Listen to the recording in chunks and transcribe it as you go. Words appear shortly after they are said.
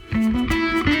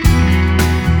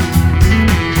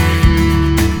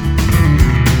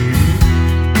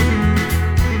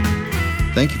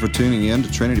Thank you for tuning in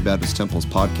to Trinity Baptist Temple's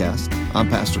podcast. I'm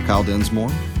Pastor Kyle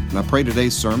Densmore, and I pray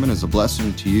today's sermon is a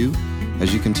blessing to you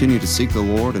as you continue to seek the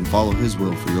Lord and follow His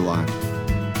will for your life.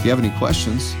 If you have any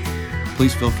questions,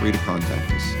 please feel free to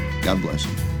contact us. God bless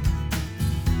you.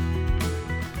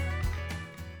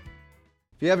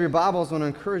 If you have your Bibles, I want to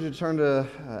encourage you to turn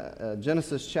to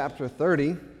Genesis chapter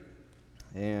 30,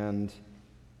 and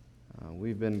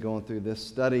we've been going through this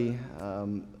study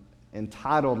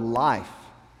entitled Life.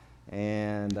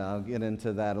 And I'll get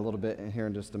into that a little bit here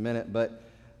in just a minute. But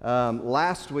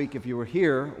last week, if you were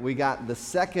here, we got the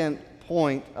second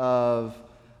point of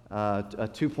a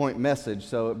two-point message.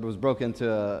 So it was broken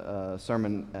into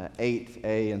Sermon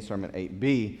 8A and Sermon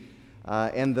 8B.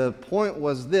 And the point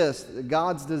was this: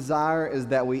 God's desire is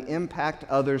that we impact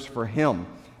others for Him.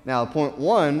 Now, point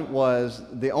one was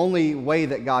the only way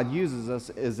that God uses us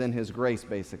is in His grace,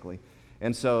 basically.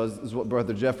 And so, as what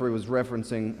Brother Jeffrey was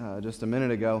referencing just a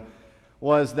minute ago,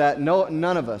 was that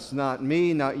none of us, not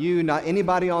me, not you, not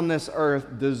anybody on this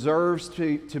earth deserves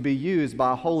to be used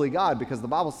by a holy God, because the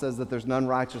Bible says that there's none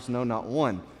righteous, no, not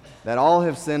one, that all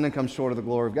have sinned and come short of the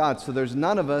glory of God. So there's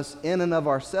none of us in and of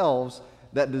ourselves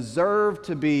that deserve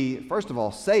to be, first of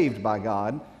all, saved by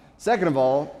God, second of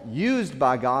all, used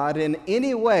by God in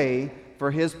any way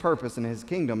for His purpose and His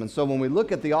kingdom. And so when we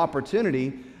look at the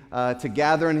opportunity to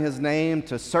gather in His name,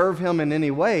 to serve Him in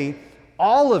any way,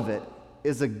 all of it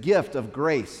is a gift of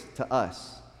grace to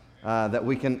us, that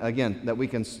we can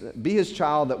be His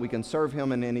child, that we can serve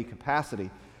Him in any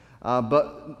capacity.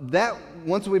 But that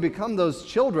once we become those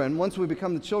children, once we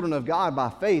become the children of God by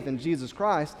faith in Jesus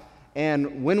Christ,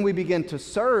 and when we begin to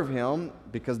serve Him,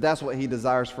 because that's what He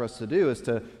desires for us to do, is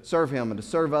to serve Him and to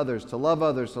serve others, to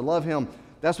love Him.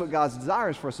 That's what God's desire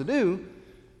is for us to do.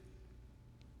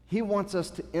 He wants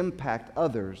us to impact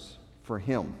others for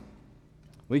Him.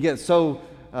 We get so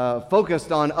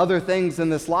focused on other things in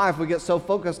this life. We get so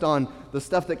focused on the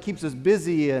stuff that keeps us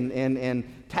busy and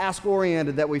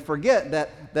task-oriented that we forget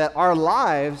that our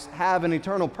lives have an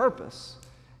eternal purpose.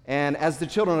 And as the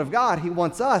children of God, He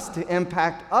wants us to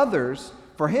impact others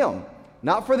for Him.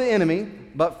 Not for the enemy,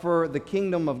 but for the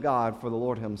kingdom of God, for the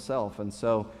Lord Himself. And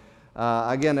so,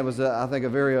 again, it was, I think, a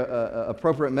very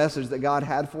appropriate message that God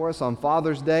had for us on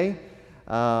Father's Day.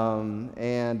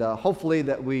 And hopefully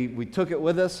that we took it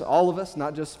with us, all of us,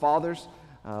 not just fathers,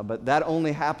 but that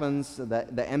only happens,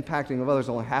 that the impacting of others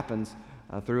only happens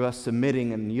through us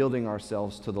submitting and yielding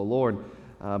ourselves to the Lord.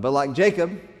 But like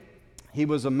Jacob, he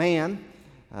was a man,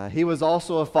 he was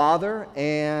also a father,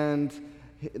 and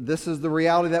this is the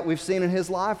reality that we've seen in his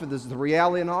life, and this is the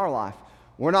reality in our life.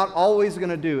 We're not always going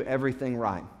to do everything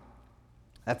right.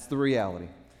 That's the reality.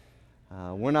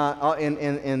 We're not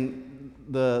in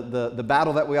the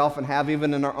battle that we often have,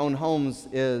 even in our own homes,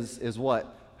 is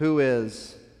what? Who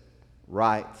is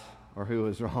right or who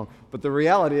is wrong? But the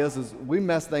reality is we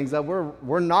mess things up.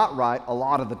 We're not right a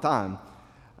lot of the time.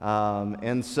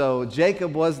 And so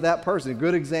Jacob was that person, a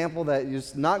good example that you're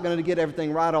just not going to get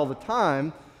everything right all the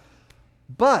time.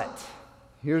 But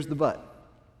here's the but.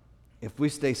 If we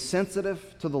stay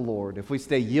sensitive to the Lord, if we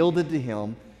stay yielded to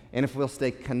Him, and if we'll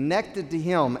stay connected to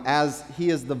Him as He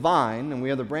is the vine and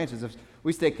we are the branches, if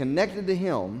we stay connected to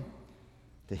Him,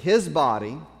 to His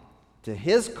body, to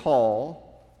His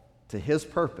call, to His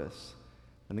purpose,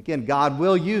 and again, God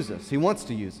will use us. He wants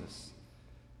to use us.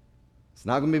 It's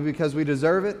not going to be because we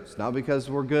deserve it. It's not because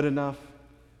we're good enough.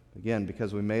 Again,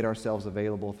 because we made ourselves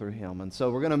available through Him. And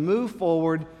so we're going to move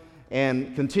forward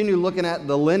and continue looking at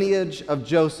the lineage of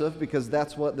Joseph, because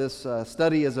that's what this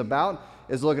study is about,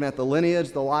 is looking at the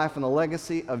lineage, the life, and the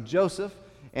legacy of Joseph.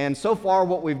 And so far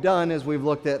what we've done is we've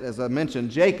looked at, as I mentioned,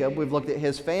 Jacob. We've looked at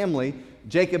his family.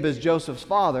 Jacob is Joseph's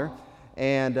father,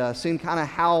 and seen kind of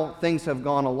how things have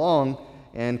gone along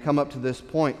and come up to this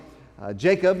point.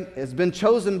 Jacob has been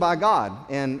chosen by God,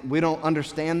 and we don't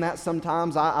understand that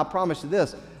sometimes. I promise you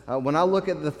this. When I look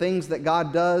at the things that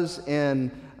God does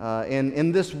in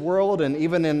this world, and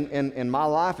even in my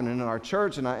life and in our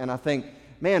church, and I think,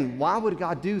 man, why would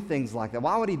God do things like that?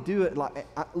 Why would He do it like?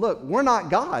 Look, we're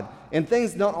not God, and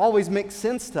things don't always make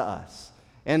sense to us.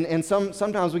 And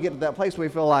sometimes we get to that place where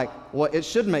we feel like, well, it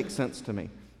should make sense to me.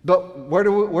 But where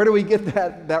do we get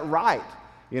that right?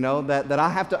 You know, that I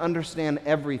have to understand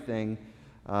everything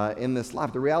in this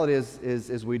life. The reality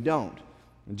is we don't.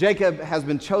 Jacob has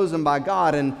been chosen by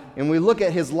God, and we look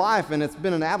at his life, and it's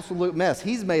been an absolute mess.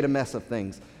 He's made a mess of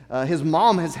things. His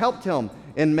mom has helped him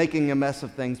in making a mess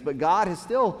of things, but God has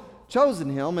still chosen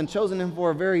him, and chosen him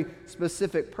for a very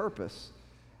specific purpose.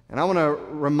 And I want to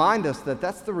remind us that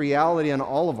that's the reality in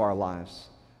all of our lives.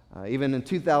 Even in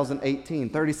 2018,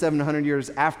 3,700 years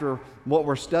after what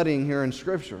we're studying here in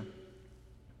Scripture.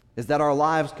 is that our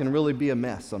lives can really be a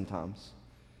mess sometimes.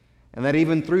 And that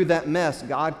even through that mess,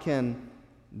 God can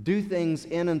do things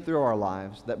in and through our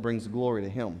lives that brings glory to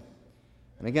Him.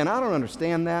 And again, I don't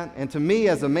understand that. And to me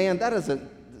as a man,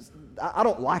 I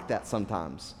don't like that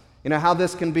sometimes. You know, how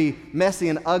this can be messy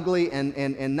and ugly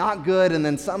and not good, and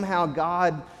then somehow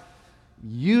God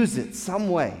use it some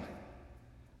way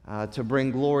to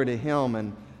bring glory to Him.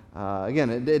 And again,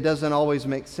 it doesn't always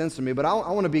make sense to me, but I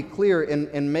want to be clear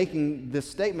in making this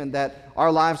statement that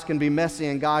our lives can be messy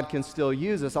and God can still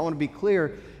use us. I want to be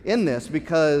clear in this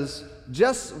because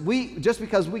just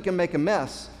because we can make a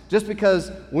mess, just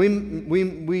because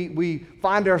we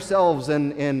find ourselves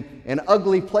in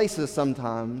ugly places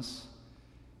sometimes,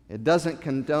 it doesn't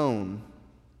condone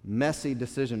messy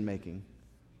decision-making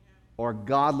or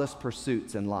godless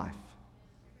pursuits in life.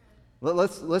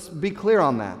 Let's be clear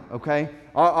on that, okay?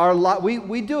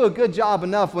 We do a good job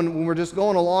enough when we're just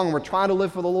going along and we're trying to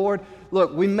live for the Lord.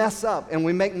 Look, we mess up and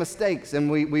we make mistakes and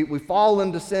we fall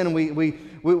into sin and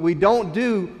we don't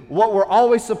do what we're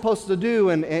always supposed to do,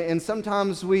 and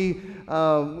sometimes we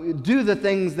do the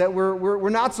things that we're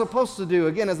not supposed to do.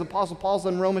 Again, as the Apostle Paul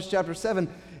said in Romans chapter 7,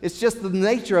 it's just the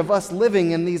nature of us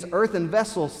living in these earthen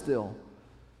vessels still.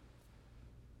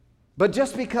 But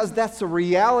just because that's a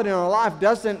reality in our life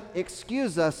doesn't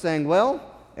excuse us saying, well,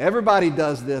 everybody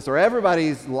does this, or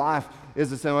everybody's life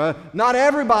is the same. Not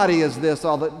everybody is this.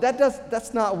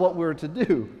 That's not what we're to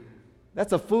do.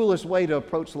 That's a foolish way to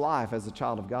approach life as a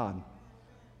child of God.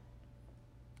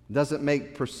 It doesn't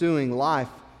make pursuing life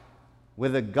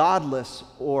with a godless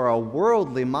or a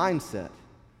worldly mindset.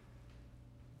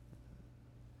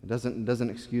 It doesn't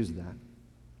excuse that.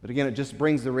 But again, it just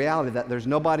brings the reality that there's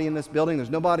nobody in this building,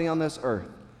 there's nobody on this earth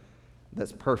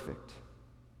that's perfect.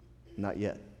 Not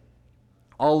yet.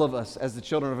 All of us, as the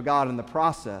children of God, in the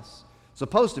process,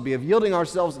 supposed to be of yielding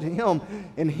ourselves to Him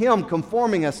and Him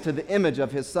conforming us to the image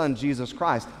of His Son, Jesus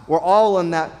Christ. We're all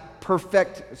in that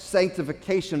perfect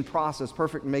sanctification process,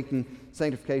 perfect making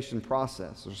sanctification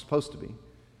process. We're supposed to be.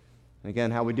 And again,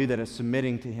 how we do that is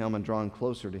submitting to Him and drawing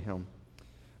closer to Him.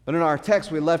 But in our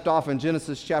text, we left off in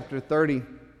Genesis chapter 30,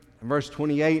 verse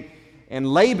 28,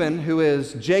 and Laban, who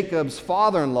is Jacob's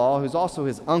father-in-law, who's also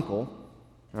his uncle,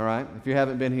 all right, if you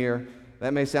haven't been here,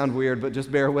 that may sound weird, but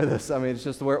just bear with us. I mean, it's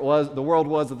just the world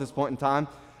was at this point in time.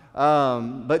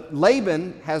 But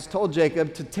Laban has told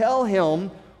Jacob to tell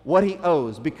him what he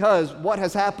owes, because what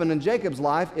has happened in Jacob's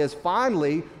life is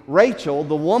finally Rachel,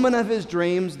 the woman of his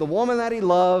dreams, the woman that he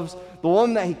loves, the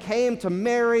woman that he came to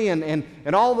marry,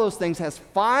 and all those things, has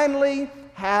finally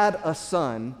had a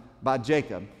son by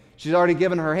Jacob. She's already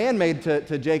given her handmaid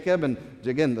to Jacob, and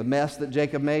again, the mess that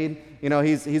Jacob made. You know,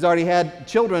 he's already had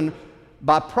children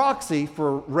by proxy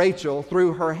for Rachel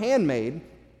through her handmaid,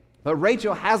 but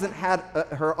Rachel hasn't had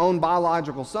her own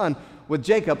biological son with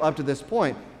Jacob up to this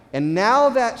point. And now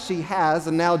that she has,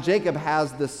 and now Jacob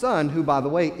has the son, who, by the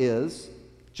way, is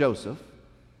Joseph,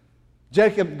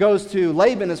 Jacob goes to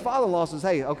Laban, his father-in-law, says,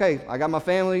 hey, okay, I got my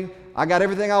family, I got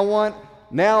everything I want,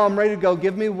 now I'm ready to go,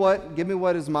 give me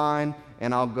what is mine,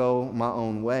 and I'll go my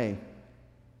own way.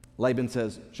 Laban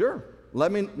says, sure,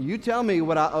 you tell me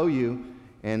what I owe you,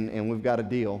 and we've got a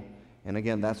deal. And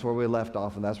again, that's where we left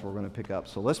off, and that's where we're going to pick up.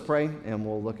 So let's pray, and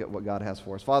we'll look at what God has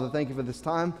for us. Father, thank you for this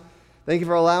time. Thank you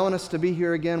for allowing us to be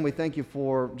here again. We thank you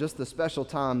for just the special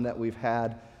time that we've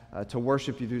had to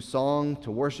worship you through song,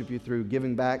 to worship you through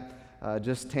giving back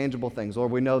just tangible things.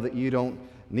 Lord, we know that you don't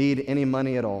need any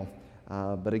money at all.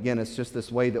 But again, it's just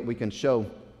this way that we can show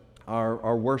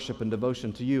our worship and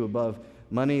devotion to you above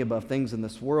money, above things in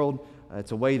this world.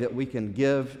 It's a way that we can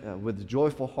give with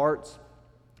joyful hearts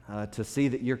to see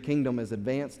that your kingdom is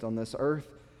advanced on this earth.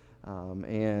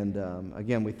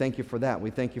 Again, we thank you for that. We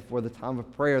thank you for the time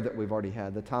of prayer that we've already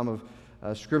had, the time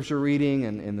of scripture reading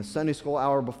and the Sunday school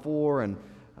hour before. And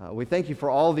we thank you for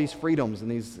all these freedoms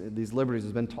and these liberties that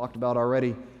have been talked about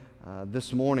already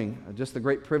this morning. Just the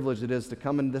great privilege it is to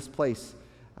come into this place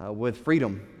with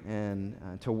freedom and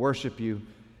to worship you.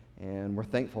 And we're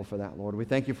thankful for that, Lord. We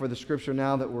thank you for the scripture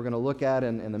now that we're going to look at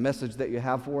and the message that you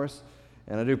have for us.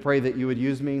 And I do pray that you would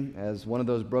use me as one of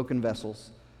those broken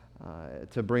vessels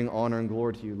to bring honor and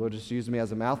glory to you. Lord, just use me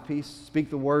as a mouthpiece. Speak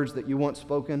the words that you want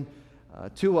spoken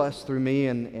to us through me.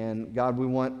 And God, we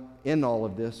want in all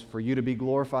of this for you to be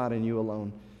glorified and you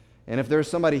alone. And if there's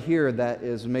somebody here that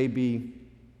is maybe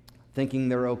thinking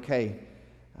they're okay,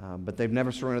 but they've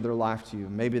never surrendered their life to you.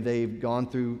 Maybe they've gone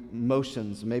through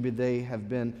motions. Maybe they have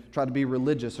tried to be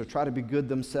religious or try to be good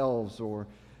themselves, or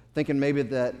thinking maybe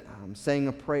that saying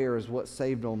a prayer is what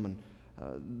saved them. And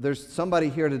there's somebody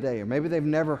here today, or maybe they've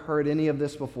never heard any of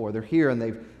this before. They're here and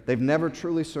they've never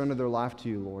truly surrendered their life to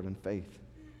you, Lord, in faith.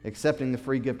 accepting the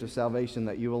free gift of salvation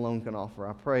that you alone can offer.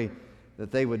 I pray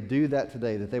that they would do that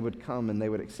today, that they would come and they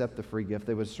would accept the free gift.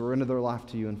 They would surrender their life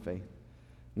to you in faith,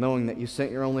 knowing that you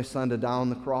sent your only Son to die on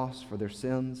the cross for their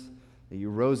sins, that you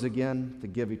rose again to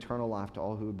give eternal life to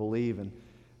all who would believe. And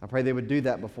I pray they would do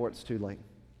that before it's too late,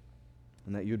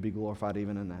 and that you would be glorified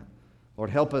even in that. Lord,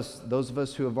 help us, those of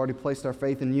us who have already placed our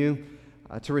faith in you,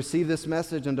 to receive this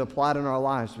message and to apply it in our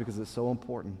lives because it's so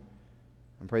important.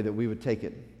 I pray that we would take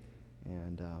it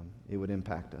and it would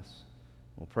impact us.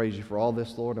 We'll praise you for all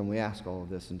this, Lord, and we ask all of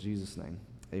this in Jesus' name.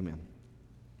 Amen.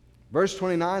 Verse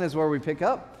 29 is where we pick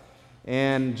up.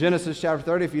 And Genesis chapter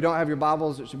 30, if you don't have your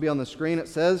Bibles, it should be on the screen. It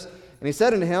says, "And he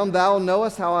said unto him, Thou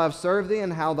knowest how I have served thee,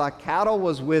 and how thy cattle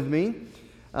was with me.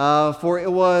 For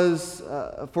it was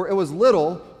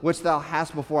little which thou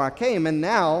hast before I came, and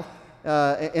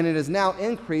it is now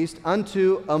increased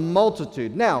unto a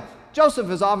multitude." Now, Joseph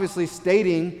is obviously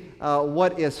stating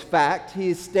what is fact.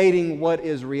 He's stating what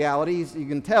is reality. You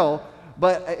can tell.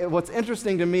 But what's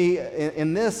interesting to me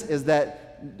in this is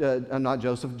that, not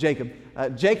Joseph, Jacob.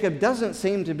 Jacob doesn't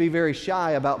seem to be very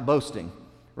shy about boasting,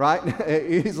 right?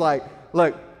 He's like,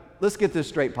 look, let's get this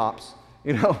straight, Pops.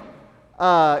 You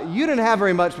didn't have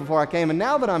very much before I came, and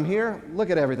now that I'm here, look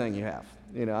at everything you have.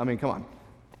 Come on.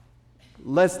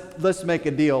 Let's make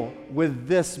a deal with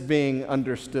this being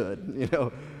understood,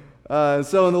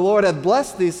 So, "And the Lord hath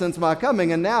blessed thee since my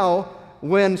coming, and now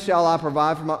when shall I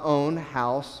provide for my own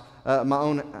house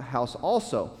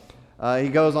also?" He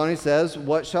goes on, he says,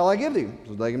 "What shall I give thee?"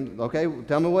 So they can, okay,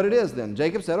 tell me what it is then.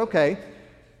 Jacob said, "Okay,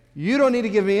 you don't need to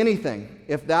give me anything.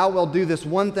 If thou wilt do this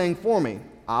one thing for me,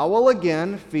 I will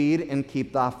again feed and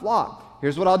keep thy flock.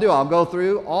 Here's what I'll do. I'll go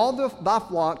through all thy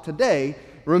flock today,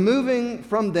 removing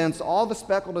from thence all the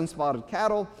speckled and spotted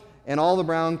cattle, and all the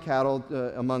brown cattle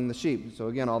among the sheep." So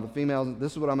again, all the females,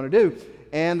 this is what I'm going to do.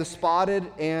 "And the spotted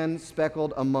and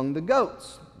speckled among the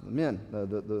goats," the men,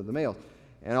 the males.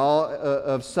 "And all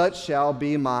of such shall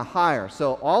be my hire."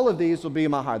 So all of these will be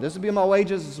my hire. This will be my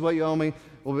wages. This is what you owe me.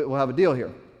 We'll have a deal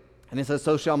here. And he says,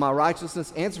 "So shall my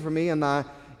righteousness answer for me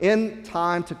in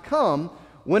time to come,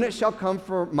 when it shall come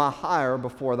for my hire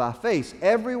before thy face.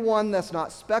 Every one that's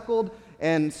not speckled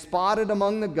and spotted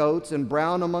among the goats and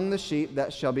brown among the sheep,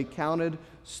 that shall be counted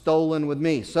stolen with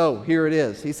me." So here it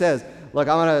is. He says, look,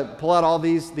 I'm going to pull out all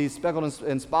these speckled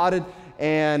and spotted,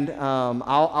 and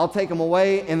I'll take them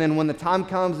away. And then when the time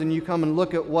comes and you come and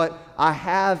look at what I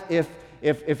have,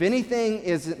 if anything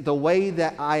isn't the way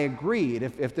that I agreed,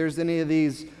 if there's any of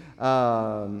these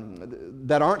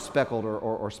that aren't speckled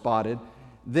or spotted,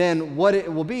 then what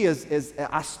it will be is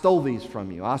I stole these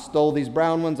from you. I stole these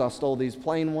brown ones. I stole these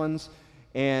plain ones.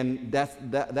 And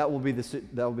that will be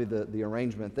the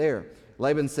arrangement there.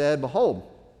 Laban said, "Behold,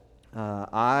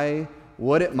 I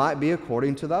would it might be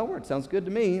according to thy word." Sounds good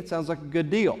to me. It sounds like a good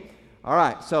deal. All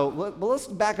right, so let's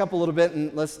back up a little bit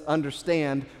and let's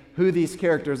understand who these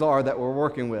characters are that we're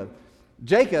working with.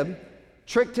 Jacob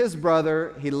tricked his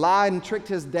brother. He lied and tricked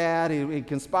his dad. He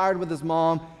conspired with his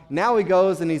mom. Now he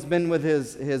goes and he's been with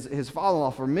his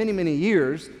father-in-law for many, many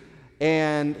years.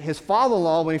 And his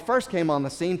father-in-law, when he first came on the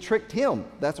scene, tricked him.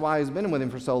 That's why he's been with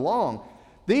him for so long.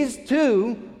 These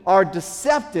two are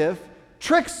deceptive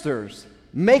tricksters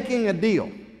making a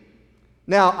deal.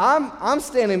 Now, I'm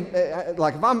standing,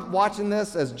 like if I'm watching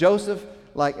this as Joseph,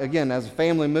 like again, as a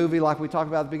family movie like we talked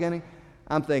about at the beginning,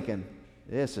 I'm thinking,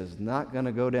 this is not going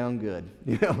to go down good.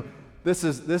 This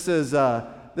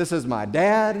is my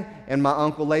dad and my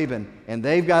Uncle Laban, and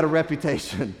they've got a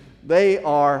reputation. They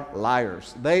are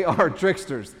liars. They are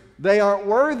tricksters. They aren't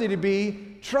worthy to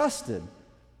be trusted.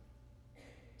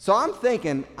 So I'm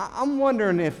thinking, I'm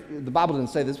wondering if the Bible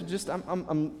didn't say this, but just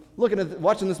I'm looking at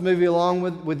watching this movie along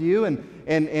with you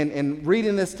and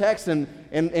reading this text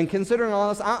and considering all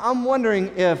this. I'm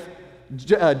wondering if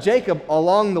Jacob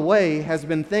along the way has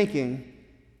been thinking,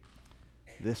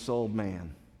 this old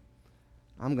man,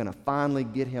 I'm going to finally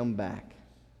get him back.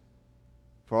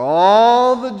 For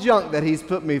all the junk that he's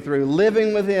put me through,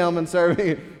 living with him and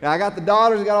serving. I got the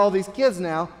daughters, I got all these kids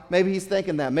now. Maybe he's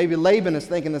thinking that. Maybe Laban is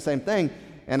thinking the same thing.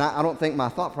 And I don't think my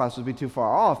thought process would be too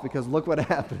far off, because look what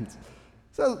happens.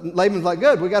 So Laban's like,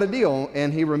 good, we got a deal.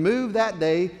 And he removed that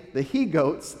day the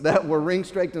he-goats that were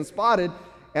ring-straked and spotted,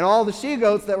 and all the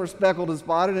she-goats that were speckled and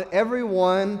spotted, and every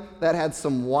one that had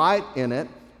some white in it,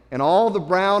 and all the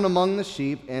brown among the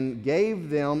sheep, and gave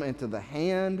them into the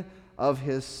hand of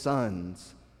his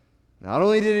sons. Not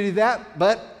only did he do that,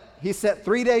 but he set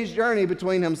 3 days' journey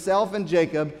between himself and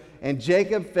Jacob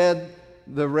fed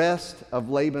the rest of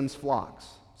Laban's flocks.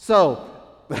 So,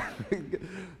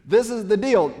 this is the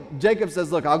deal. Jacob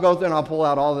says, look, I'll go through and I'll pull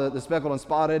out all the speckled and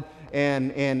spotted,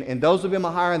 and those will be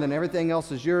my hire, and then everything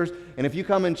else is yours. And if you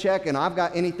come and check and I've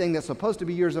got anything that's supposed to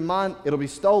be yours and mine, it'll be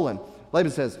stolen.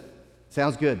 Laban says,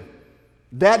 sounds good.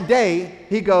 That day,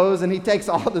 he goes and he takes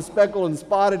all the speckled and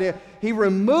spotted. He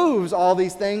removes all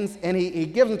these things and he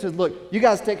gives them to, look, you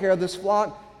guys take care of this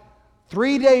flock.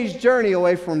 3 days' journey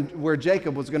away from where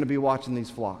Jacob was going to be watching these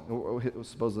flock, or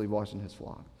supposedly watching his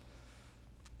flock.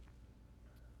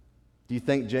 Do you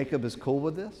think Jacob is cool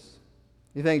with this?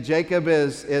 You think Jacob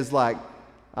is like,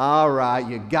 all right,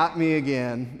 you got me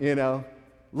again, you know.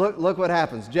 Look what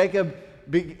happens. Jacob,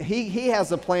 he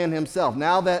has a plan himself.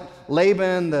 Now that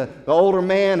Laban, the older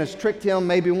man, has tricked him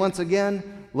maybe once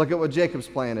again, look at what Jacob's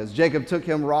plan is. Jacob took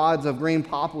him rods of green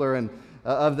poplar and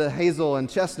of the hazel and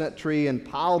chestnut tree and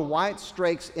piled white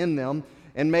strakes in them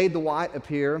and made the white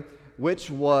appear, which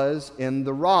was in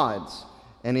the rods.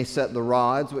 And he set the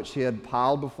rods which he had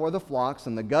piled before the flocks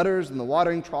and the gutters and the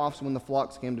watering troughs when the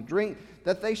flocks came to drink,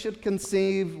 that they should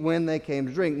conceive when they came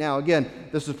to drink. Now again,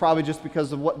 this is probably just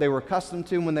because of what they were accustomed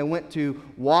to when they went to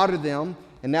water them.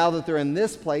 And now that they're in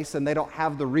this place and they don't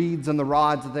have the reeds and the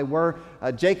rods that they were,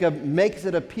 Jacob makes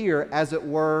it appear as it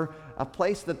were a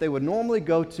place that they would normally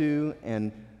go to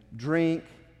and drink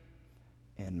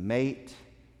and mate,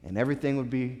 and everything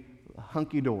would be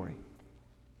hunky-dory.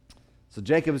 So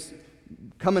Jacob's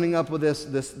coming up with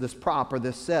this prop or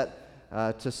this set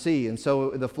to see. And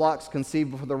so the flocks conceived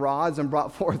before the rods and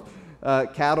brought forth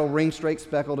cattle, ring-straked,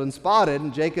 speckled, and spotted.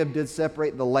 And Jacob did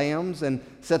separate the lambs and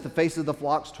set the faces of the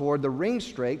flocks toward the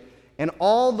ring-straked, and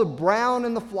all the brown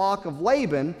in the flock of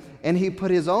Laban, and he put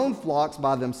his own flocks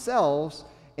by themselves,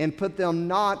 and put them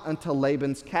not unto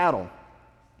Laban's cattle.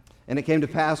 And it came to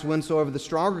pass, whensoever the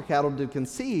stronger cattle did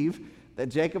conceive, that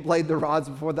Jacob laid the rods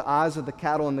before the eyes of the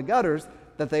cattle in the gutters,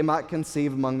 that they might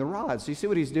conceive among the rods. So you see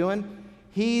what he's doing?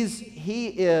 He's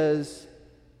a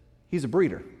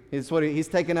breeder. He's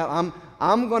taking out,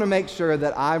 I'm going to make sure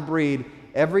that I breed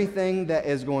everything that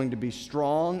is going to be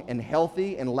strong and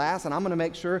healthy and last, and I'm going to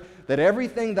make sure that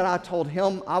everything that I told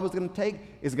him I was going to take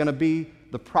is going to be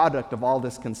the product of all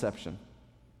this conception.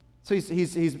 So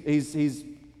he's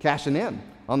cashing in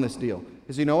on this deal.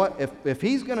 Because you know what? If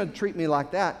he's going to treat me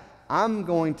like that, I'm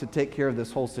going to take care of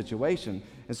this whole situation.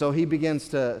 And so he begins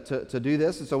to do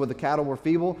this. And so when the cattle were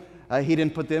feeble, he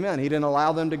didn't put them in. He didn't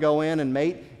allow them to go in and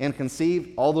mate and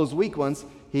conceive. All those weak ones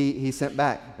he sent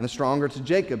back. And the stronger to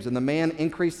Jacob's. And the man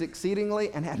increased exceedingly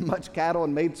and had much cattle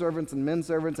and maidservants and men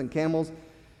servants and camels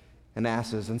and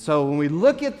asses. And so when we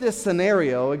look at this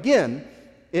scenario, again,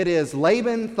 it is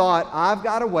Laban thought, I've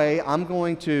got a way, I'm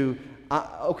going to,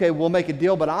 okay, we'll make a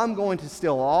deal, but I'm going to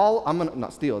steal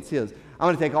not steal, it's his. I'm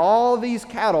going to take all these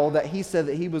cattle that he said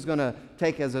that he was going to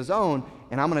take as his own,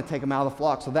 and I'm going to take them out of the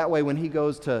flock. So that way when he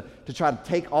goes to try to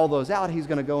take all those out, he's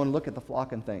going to go and look at the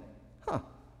flock and think,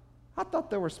 I thought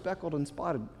there were speckled and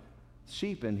spotted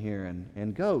sheep in here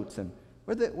and goats, and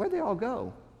where'd they all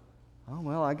go? Oh,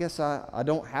 well, I guess I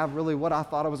don't have really what I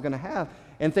thought I was going to have.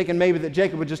 And thinking maybe that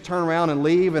Jacob would just turn around and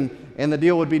leave and the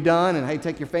deal would be done, and hey,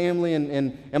 take your family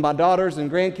and my daughters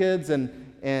and grandkids,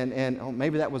 and oh,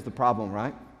 maybe that was the problem,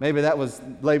 right? Maybe that was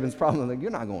Laban's problem. Like, you're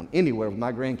not going anywhere with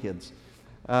my grandkids.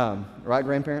 Right,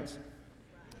 grandparents?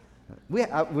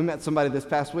 We met somebody this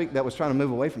past week that was trying to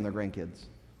move away from their grandkids.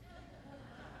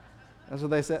 That's what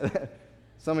they said.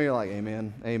 Some of you are like,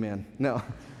 amen, amen. No.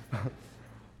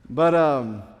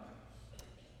 But,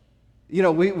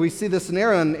 we see this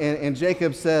scenario, and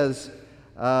Jacob says,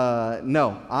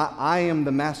 no, I am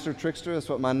the master trickster. That's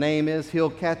what my name is, heel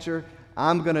catcher.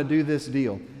 I'm going to do this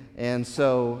deal. And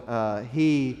so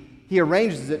he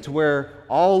arranges it to where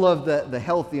all of the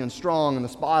healthy and strong and the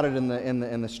spotted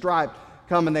and the striped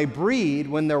come and they breed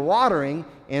when they're watering.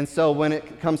 And so when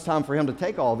it comes time for him to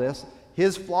take all this,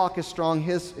 his flock is strong,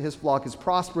 his flock is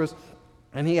prosperous,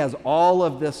 and he has all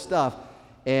of this stuff.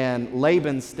 And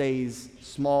Laban stays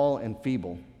small and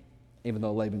feeble, even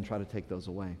though Laban tried to take those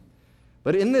away.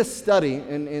 But in this study,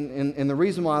 and the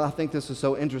reason why I think this is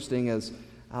so interesting is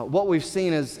what we've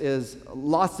seen is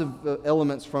lots of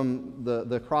elements from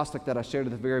the acrostic that I shared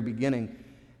at the very beginning.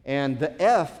 And the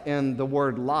F in the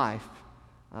word life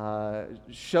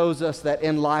shows us that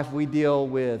in life we deal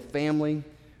with family,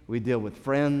 we deal with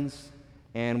friends,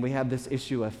 and we have this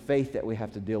issue of faith that we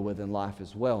have to deal with in life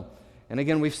as well. And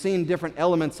again, we've seen different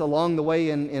elements along the way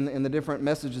in the different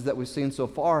messages that we've seen so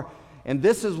far. And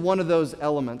this is one of those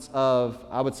elements of,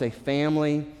 I would say,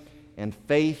 family and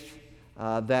faith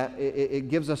that it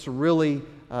gives us a really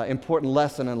important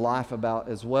lesson in life about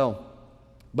as well.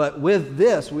 But with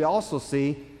this, we also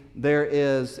see there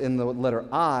is, in the letter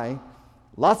I,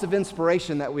 lots of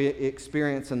inspiration that we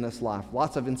experience in this life.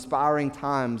 Lots of inspiring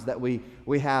times that we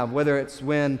have, whether it's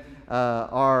when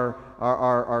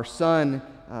our son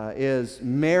is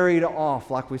married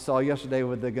off, like we saw yesterday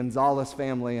with the Gonzalez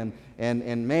family,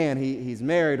 and man, he's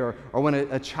married, or when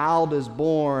a child is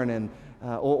born, and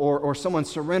or someone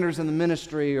surrenders in the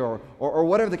ministry, or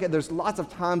whatever the case. There's lots of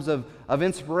times of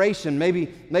inspiration. Maybe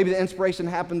the inspiration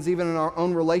happens even in our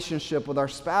own relationship with our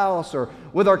spouse or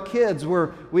with our kids,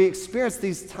 where we experience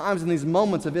these times and these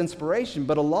moments of inspiration.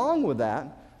 But along with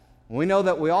that, we know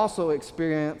that we also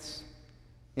experience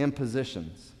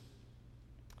impositions.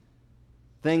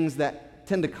 Things that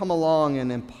tend to come along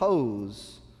and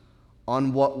impose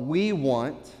on what we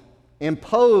want,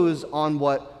 impose on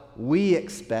what we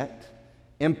expect,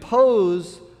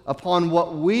 impose upon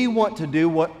what we want to do,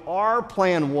 what our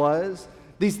plan was.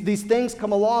 These things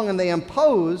come along and they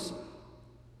impose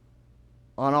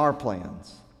on our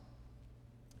plans.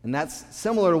 And that's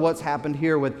similar to what's happened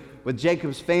here with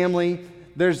Jacob's family.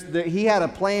 He had a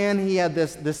plan, he had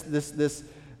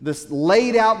this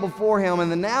laid out before him,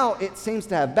 and then now it seems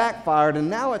to have backfired, and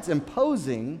now it's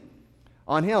imposing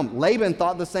on him. Laban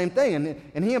thought the same thing,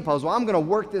 and he imposed, well, I'm going to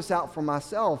work this out for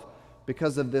myself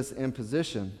because of this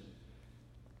imposition.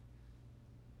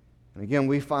 And again,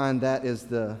 we find that is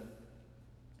the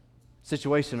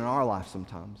situation in our life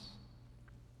sometimes.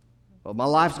 Well, my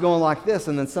life's going like this,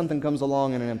 and then something comes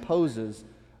along and it imposes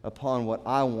upon what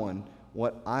I want,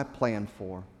 what I planned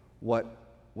for,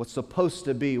 what's supposed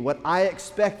to be, what I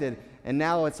expected, and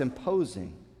now it's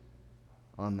imposing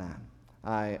on that.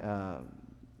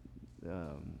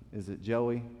 Is it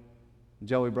Joey?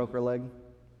 Joey broke her leg?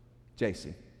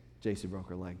 JC broke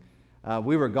her leg.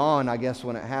 We were gone, I guess,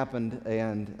 when it happened,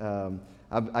 and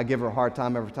I give her a hard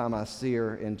time every time I see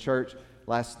her in church.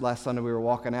 Last Sunday we were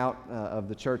walking out of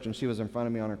the church, and she was in front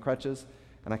of me on her crutches,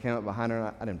 and I came up behind her,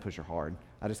 and I didn't push her hard.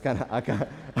 I just kind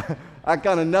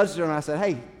of nudged her, and I said,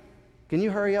 "Hey, can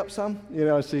you hurry up some?"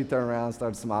 She turned around and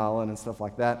started smiling and stuff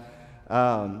like that.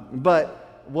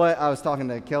 But what I was talking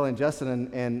to Kelly and Justin,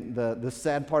 and the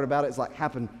sad part about it is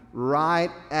happened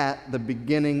right at the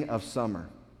beginning of summer.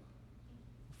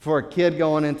 For a kid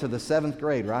going into the 7th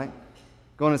grade, right?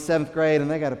 Going to 7th grade, and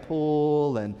they got a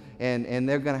pool, and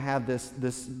they're going to have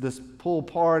this pool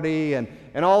party, and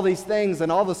all these things,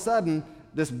 and all of a sudden,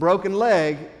 this broken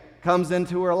leg comes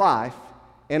into her life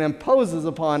and imposes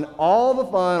upon all the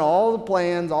fun, all the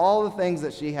plans, all the things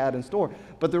that she had in store.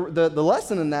 But the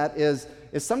lesson in that is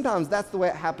sometimes that's the way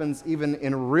it happens even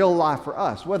in real life for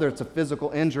us, whether it's a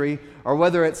physical injury or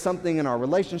whether it's something in our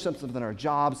relationships, something in our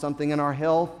job, something in our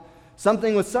health,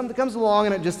 something comes along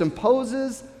and it just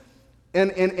imposes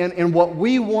in what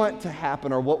we want to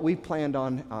happen or what we planned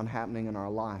on happening in our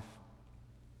life.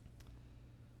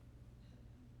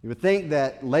 You would think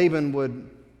that Laban would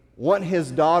want his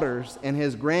daughters and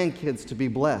his grandkids to be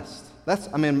blessed. That's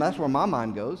where my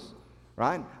mind goes,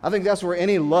 right? I think that's where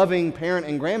any loving parent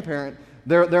and grandparent,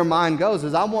 their mind goes,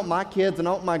 is I want my kids and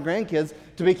I want my grandkids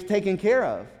to be taken care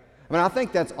of. I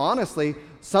think that's honestly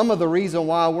some of the reason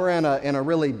why we're in a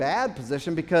really bad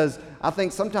position, because I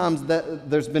think sometimes that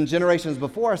there's been generations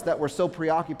before us that were so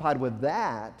preoccupied with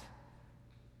that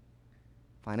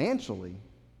financially,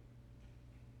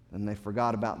 and they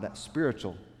forgot about that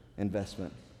spiritual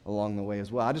investment along the way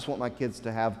as well. I just want my kids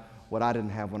to have what I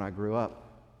didn't have when I grew up.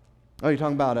 Oh, you're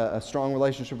talking about a strong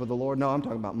relationship with the Lord? No, I'm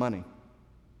talking about money.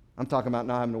 I'm talking about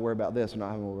not having to worry about this or not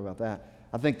having to worry about that.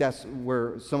 I think that's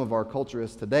where some of our culture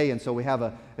is today, and so we have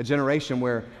a generation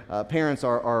where parents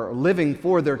are living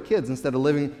for their kids instead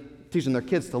of teaching their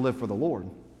kids to live for the Lord.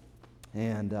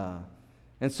 And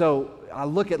so I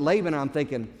look at Laban and I'm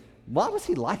thinking, why was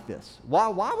he like this? Why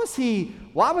was he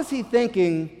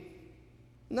thinking,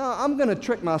 no, I'm going to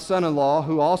trick my son-in-law,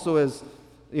 who also is,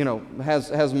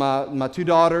 has my 2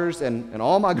 daughters and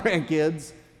all my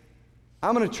grandkids.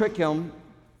 I'm going to trick him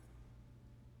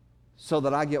so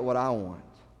that I get what I want.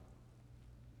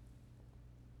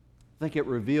 I think it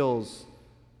reveals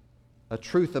a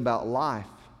truth about life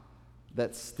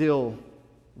that's still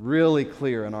really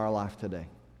clear in our life today.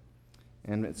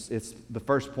 And it's the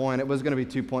first point. It was going to be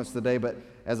 2 points today, but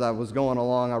as I was going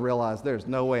along, I realized there's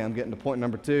no way I'm getting to point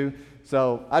number 2.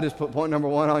 So I just put point number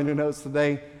 1 on your notes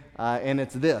today, and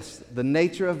it's this: the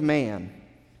nature of man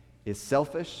is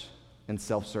selfish and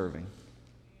self-serving.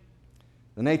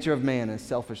 The nature of man is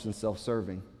selfish and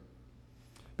self-serving.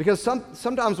 Because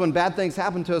sometimes when bad things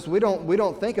happen to us, we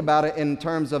don't think about it in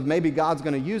terms of maybe God's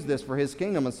going to use this for His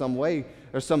kingdom in some way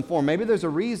or some form. Maybe there's a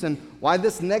reason why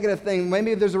this negative thing,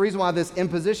 maybe there's a reason why this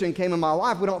imposition came in my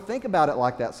life. We don't think about it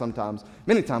like that sometimes.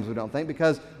 Many times we don't think,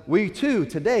 because we too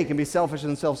today can be selfish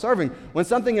and self-serving. When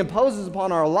something imposes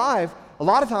upon our life, a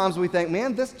lot of times we think,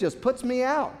 man, this just puts me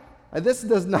out. This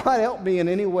does not help me in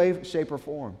any way, shape, or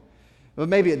form. But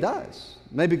maybe it does.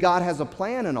 Maybe God has a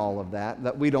plan in all of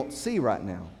that we don't see right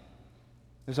now.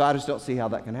 And so I just don't see how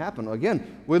that can happen.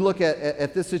 Again, we look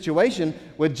at this situation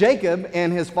with Jacob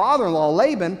and his father-in-law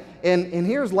Laban, and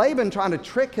here's Laban trying to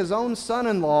trick his own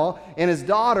son-in-law and his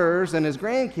daughters and his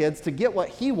grandkids to get what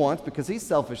he wants because he's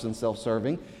selfish and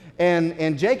self-serving.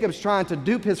 And Jacob's trying to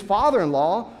dupe his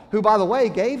father-in-law, who, by the way,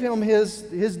 gave him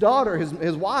his daughter,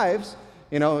 his wives.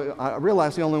 You know, I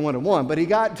realize he only wanted one, but he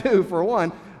got two for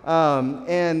one.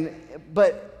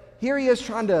 But here he is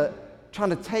trying to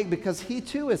take, because he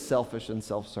too is selfish and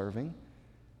self-serving.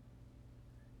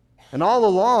 And all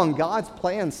along, God's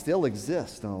plan still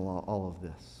exists in all of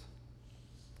this.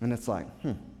 And it's like,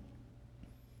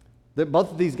 that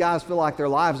both of these guys feel like their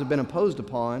lives have been imposed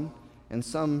upon in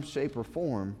some shape or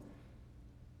form.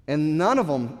 And none of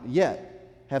them yet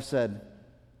have said,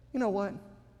 you know what?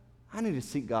 I need to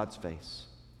seek God's face.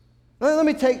 Let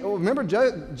me remember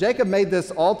Jacob made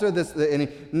this altar, and he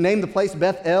named the place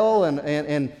Bethel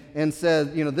and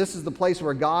said, you know, this is the place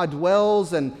where God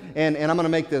dwells, and I'm going to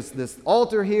make this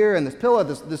altar here and this pillar,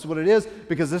 this is what it is,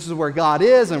 because this is where God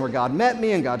is and where God met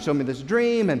me and God showed me this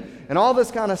dream and all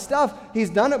this kind of stuff. He's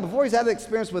done it before. He's had the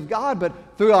experience with God, but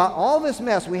throughout all this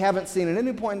mess, we haven't seen at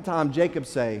any point in time Jacob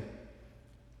say,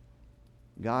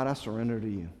 God, I surrender to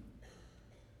you.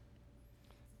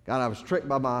 God, I was tricked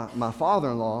by my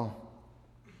father-in-law.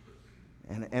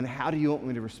 And how do you want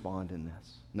me to respond in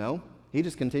this? No, he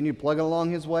just continued plugging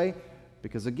along his way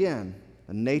because, again,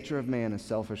 the nature of man is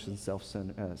selfish and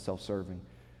self-serving.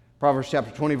 Proverbs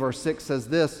chapter 20, verse 6 says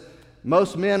this,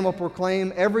 most men will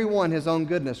proclaim every one his own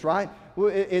goodness, right?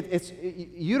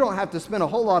 You don't have to spend a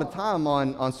whole lot of time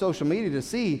on social media to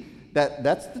see that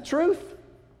that's the truth.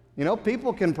 You know,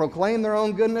 people can proclaim their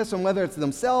own goodness, and whether it's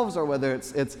themselves or whether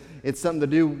it's something to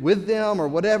do with them or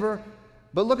whatever.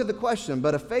 But look at the question,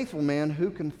 but a faithful man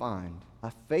who can find?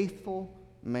 A faithful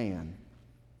man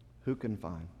who can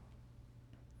find?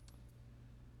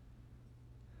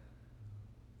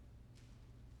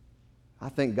 I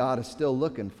think God is still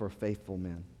looking for faithful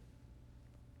men.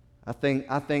 I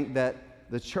think that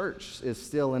the church is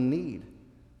still in need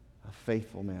of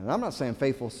faithful men. And I'm not saying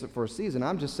faithful for a season.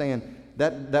 I'm just saying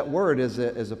that word is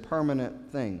a permanent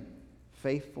thing.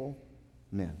 Faithful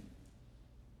men.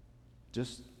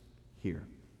 Just here,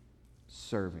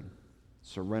 serving,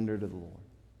 surrender to the Lord,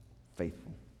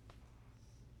 faithful.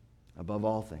 Above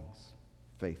all things,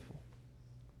 faithful.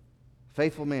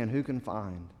 Faithful man, who can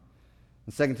find?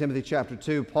 In 2 Timothy chapter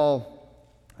 2, Paul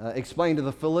explained to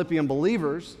the Philippian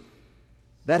believers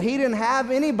that he didn't have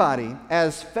anybody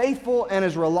as faithful and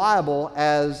as reliable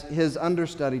as his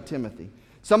understudy Timothy.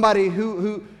 Somebody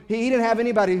who he didn't have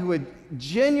anybody who would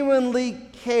genuinely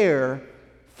care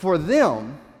for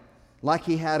them like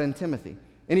he had in Timothy.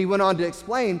 And he went on to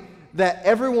explain that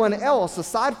everyone else,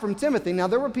 aside from Timothy, now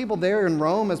there were people there in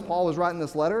Rome as Paul was writing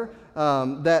this letter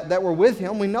that were with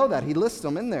him. We know that. He lists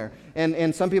them in there.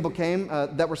 And some people came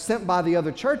that were sent by the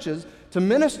other churches to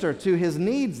minister to his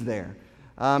needs there.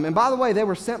 And by the way, they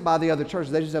were sent by the other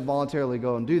churches. They just have voluntarily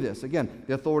go and do this. Again,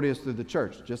 the authority is through the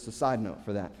church. Just a side note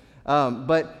for that.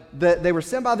 But they were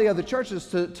sent by the other churches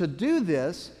to do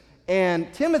this.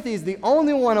 And Timothy is the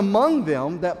only one among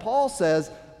them that Paul says,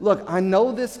 look, I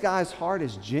know this guy's heart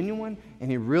is genuine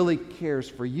and he really cares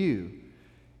for you.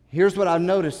 Here's what I've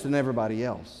noticed in everybody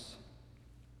else.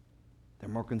 They're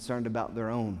more concerned about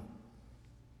their own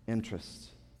interests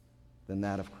than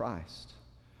that of Christ.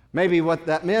 Maybe what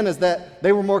that meant is that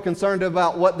they were more concerned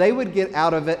about what they would get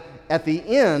out of it at the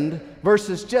end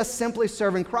versus just simply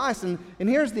serving Christ. And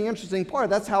here's the interesting part.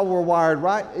 That's how we're wired,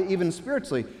 right? Even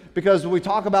spiritually. Because we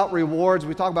talk about rewards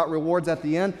at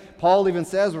the end. Paul even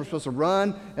says we're supposed to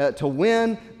run to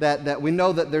win, that we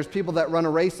know that there's people that run a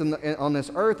race on this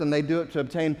earth and they do it to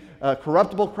obtain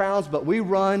corruptible crowns, but we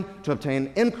run to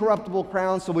obtain incorruptible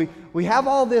crowns. So we have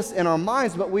all this in our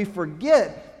minds, but we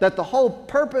forget that the whole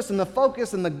purpose and the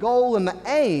focus and the goal and the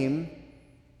aim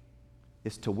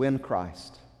is to win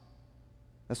Christ.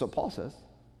 That's what Paul says,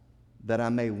 that I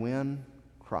may win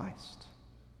Christ.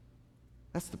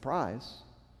 That's the prize.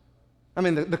 I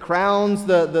mean, the crowns,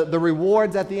 the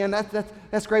rewards at the end,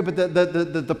 that's great, but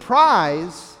the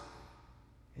prize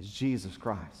is Jesus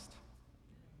Christ.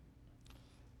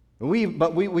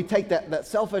 But we take that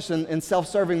selfish and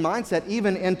self-serving mindset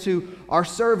even into our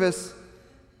service.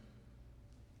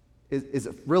 Is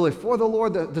it really for the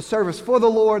Lord? The service for the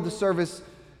Lord, the service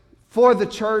for the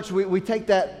church, we take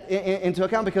that into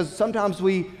account because sometimes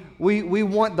we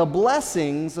want the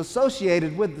blessings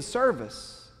associated with the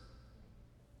service.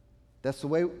 That's the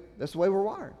way we're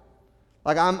wired.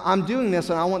 Like I'm doing this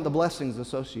and I want the blessings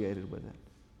associated with it.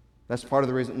 That's part of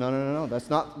the reason. No. That's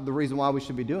not the reason why we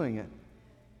should be doing it.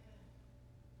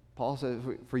 Paul says,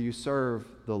 for you serve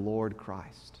the Lord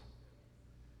Christ.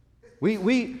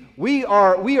 We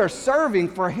are serving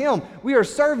for Him. We are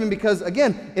serving because,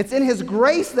 again, it's in His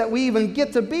grace that we even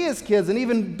get to be His kids and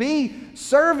even be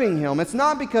serving Him. It's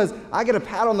not because I get a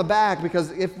pat on the back, because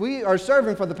if we are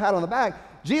serving for the pat on the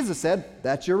back, Jesus said,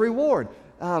 that's your reward.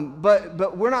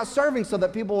 But we're not serving so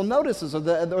that people will notice us or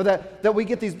that we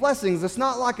get these blessings. It's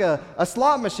not like a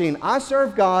slot machine. I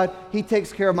serve God, He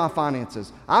takes care of my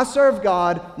finances. I serve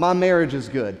God, my marriage is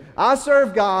good. I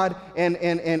serve God,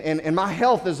 and my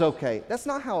health is okay. That's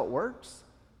not how it works.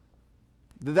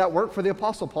 Did that work for the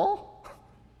Apostle Paul?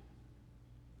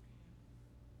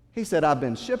 He said, I've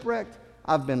been shipwrecked,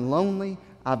 I've been lonely,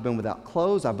 I've been without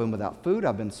clothes, I've been without food,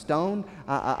 I've been stoned,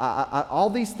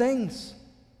 all these things.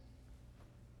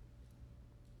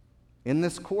 In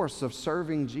this course of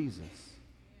serving Jesus.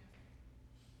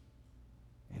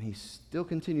 And he still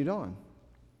continued on.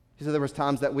 He said there was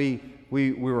times that we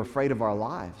were afraid of our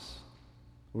lives.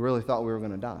 We really thought we were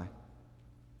going to die.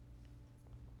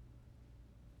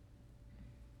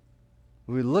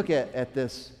 We look at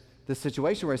this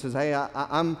situation where he says, hey,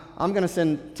 I'm going to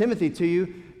send Timothy to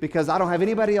you because I don't have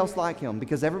anybody else like him,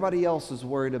 because everybody else is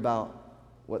worried about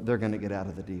what they're going to get out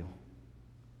of the deal.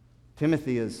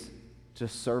 Timothy is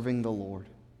just serving the Lord.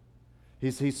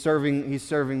 He's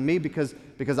serving me because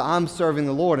I'm serving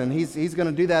the Lord, and he's going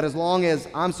to do that as long as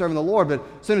I'm serving the Lord. But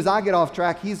as soon as I get off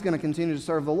track, he's going to continue to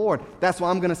serve the Lord. That's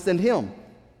why I'm going to send him,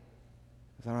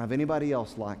 because I don't have anybody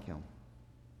else like him.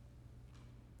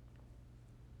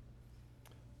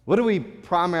 What do we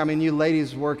primarily, I mean, you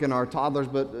ladies work in our toddlers,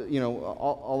 but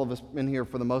all of us in here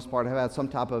for the most part have had some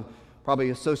type of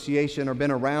probably association or been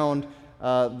around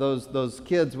those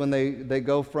kids when they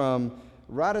go from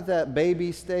right at that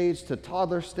baby stage to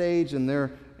toddler stage, and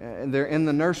they're in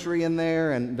the nursery in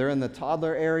there, and they're in the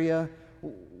toddler area.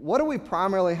 What do we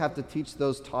primarily have to teach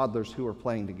those toddlers who are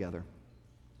playing together?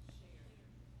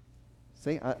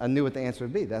 See, I knew what the answer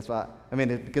would be. That's why,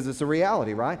 because it's a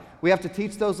reality, right? We have to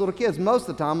teach those little kids most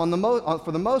of the time,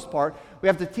 for the most part, we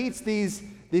have to teach these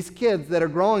kids that are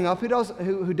growing up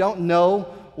who don't know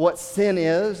what sin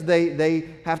is.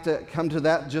 They have to come to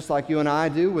that just like you and I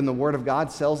do when the Word of God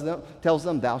tells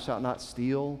them, thou shalt not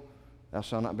steal, thou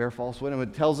shalt not bear false witness.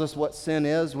 It tells us what sin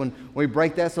is when we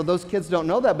break that. So those kids don't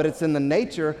know that, but it's in the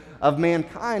nature of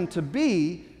mankind to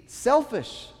be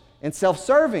selfish and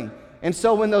self-serving. And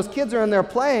so when those kids are in there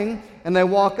playing and they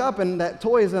walk up and that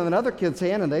toy is in another kid's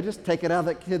hand and they just take it out of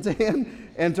that kid's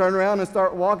hand and turn around and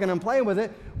start walking and playing with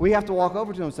it, we have to walk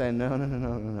over to them and say,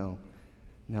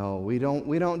 no, we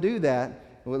don't do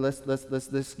that. Well,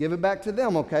 let's give it back to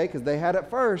them, okay? Because they had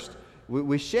it first.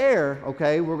 We share,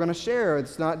 okay? We're going to share.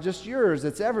 It's not just yours,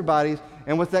 it's everybody's.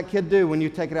 And what's that kid do when you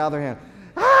take it out of their hand?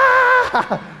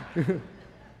 Ah!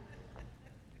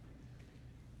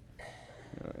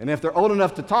 And if they're old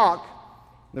enough to talk,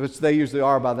 which they usually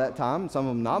are by that time, some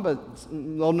of them not, but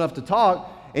old enough to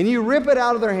talk, and you rip it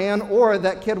out of their hand, or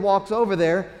that kid walks over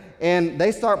there and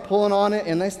they start pulling on it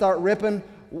and they start ripping,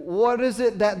 what is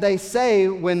it that they say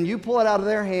when you pull it out of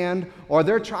their hand or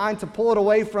they're trying to pull it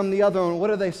away from the other one? What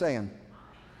are they saying?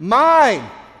 Mine!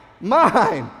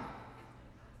 Mine!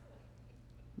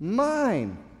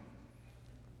 Mine!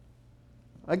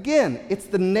 Again, it's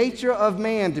the nature of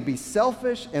man to be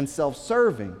selfish and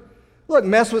self-serving. Look,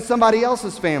 mess with somebody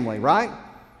else's family, right?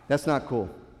 That's not cool.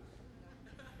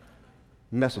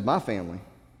 Mess with my family,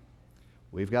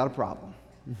 we've got a problem.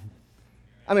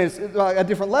 It's like a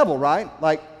different level, right?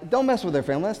 Like, don't mess with their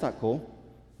family. That's not cool.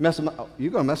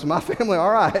 You're going to mess with my family?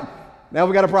 All right. Now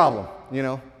we got a problem,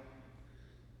 You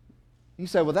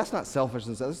say, well, that's not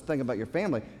selfishness. Let's think about your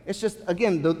family. It's just,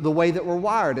 again, the way that we're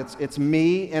wired. It's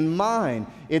me and mine.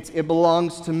 It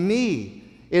belongs to me.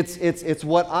 It's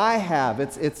what I have.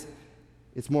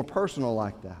 It's more personal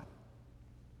like that.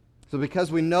 So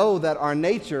because we know that our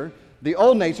nature, the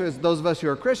old nature, is those of us who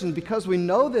are Christians, because we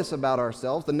know this about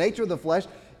ourselves, the nature of the flesh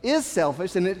is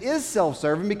selfish and it is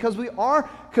self-serving, because we are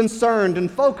concerned and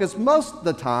focused most of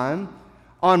the time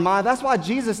on that's why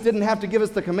Jesus didn't have to give us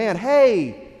the command,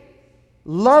 hey,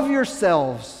 love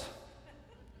yourselves.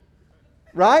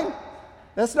 Right?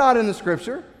 That's not in the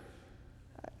Scripture.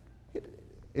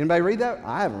 Anybody read that?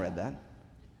 I haven't read that.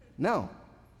 No.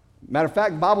 Matter of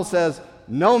fact, the Bible says,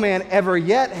 no man ever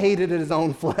yet hated his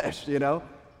own flesh,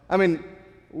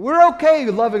 We're okay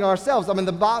loving ourselves.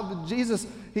 The Bible, Jesus,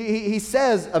 he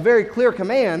says a very clear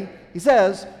command. He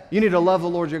says, you need to love the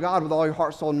Lord your God with all your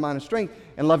heart, soul, and mind and strength,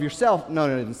 and love yourself. No,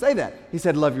 he didn't say that. He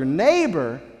said, love your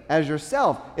neighbor as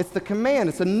yourself. It's the command.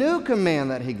 It's a new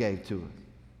command that he gave to us.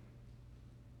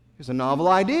 Here's a novel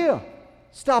idea.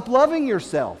 Stop loving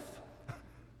yourself.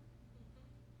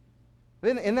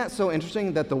 Isn't that so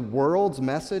interesting that the world's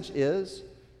message is,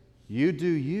 you do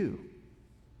you.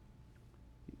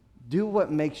 Do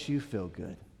what makes you feel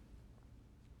good.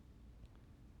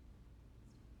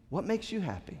 What makes you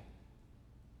happy?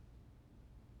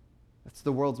 That's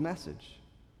the world's message.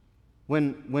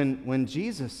 When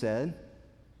Jesus said,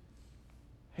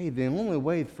 hey, the only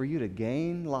way for you to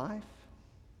gain life,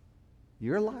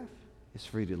 your life, is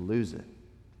for you to lose it.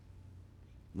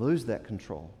 Lose that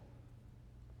control.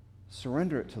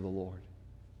 Surrender it to the Lord.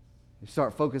 You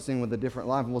start focusing with a different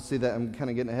life, and we'll see that. I'm kind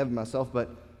of getting ahead of myself, but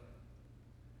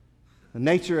the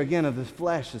nature, again, of the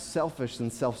flesh is selfish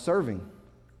and self-serving.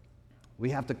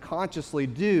 We have to consciously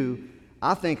do,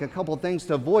 I think, a couple of things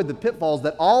to avoid the pitfalls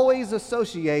that always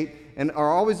associate and are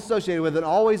always associated with and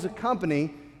always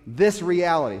accompany this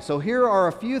reality. So here are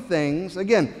a few things.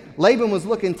 Again, Laban was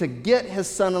looking to get his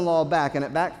son-in-law back, and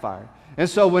it backfired. And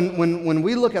so when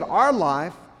we look at our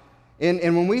life, and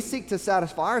when we seek to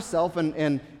satisfy ourselves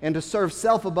and to serve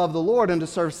self above the Lord and to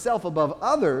serve self above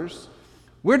others,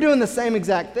 we're doing the same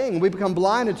exact thing. We become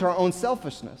blinded to our own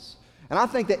selfishness. And I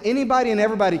think that anybody and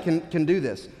everybody can do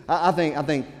this. I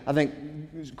think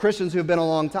Christians who have been a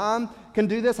long time can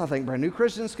do this. I think brand new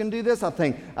Christians can do this. I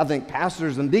think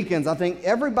pastors and deacons, I think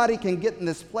everybody can get in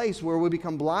this place where we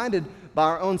become blinded by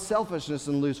our own selfishness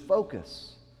and lose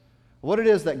focus. What it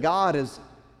is that God is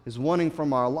wanting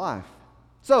from our life.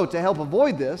 So to help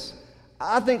avoid this,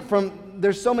 I think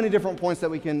there's so many different points that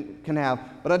we can have,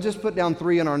 but I just put down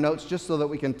 3 in our notes just so that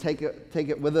we can take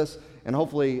it with us and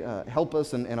hopefully help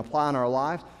us and apply in our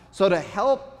lives. So to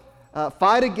help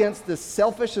fight against this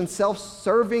selfish and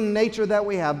self-serving nature that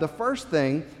we have, the first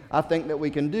thing I think that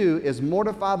we can do is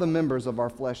mortify the members of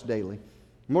our flesh daily.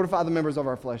 Mortify the members of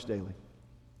our flesh daily.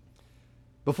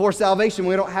 Before salvation,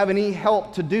 we don't have any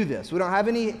help to do this. We don't have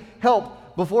any help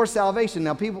before salvation.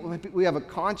 Now, we have a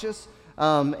conscience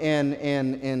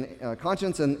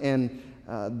conscience, and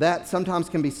that sometimes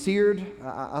can be seared,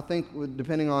 I think,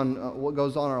 depending on what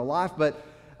goes on in our life. But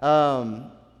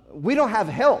we don't have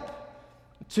help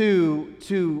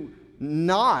to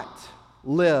not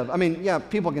live. I mean, yeah,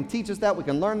 people can teach us that. We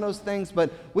can learn those things,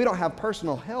 but we don't have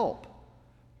personal help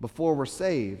before we're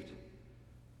saved.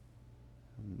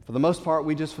 For the most part,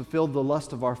 we just fulfilled the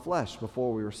lust of our flesh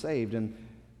before we were saved, and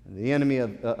the enemy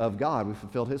of God, we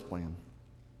fulfilled his plan.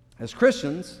 As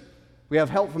Christians, we have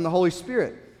help from the Holy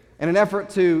Spirit. In an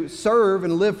effort to serve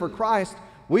and live for Christ,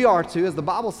 we are to, as the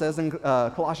Bible says in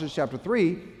Colossians chapter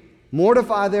 3,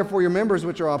 mortify therefore your members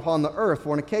which are upon the earth,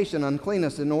 fornication,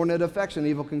 uncleanness, inordinate affection,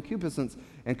 evil concupiscence,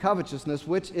 and covetousness,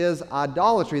 which is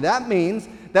idolatry. That means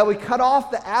that we cut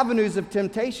off the avenues of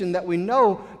temptation that we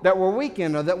know that we're weak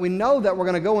in, or that we know that we're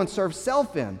going to go and serve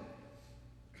self in,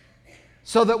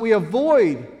 so that we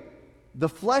avoid the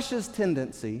flesh's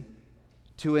tendency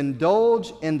to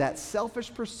indulge in that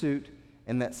selfish pursuit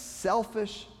and that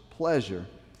selfish pleasure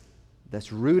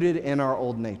that's rooted in our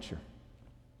old nature.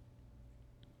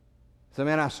 So,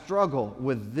 man, I struggle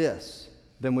with this.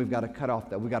 Then we've got to cut off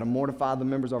that. We've got to mortify the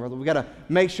members of our life. We've got to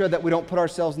make sure that we don't put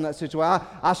ourselves in that situation.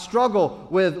 I struggle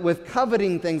with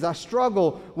coveting things. I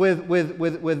struggle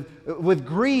with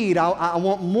greed. I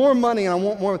want more money and I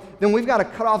want more. Then we've got to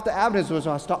cut off the avenues.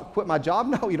 So I quit my job?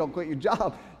 No, you don't quit your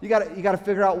job. You got to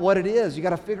figure out what it is. You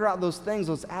got to figure out those things,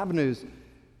 those avenues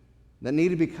that need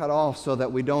to be cut off so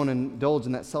that we don't indulge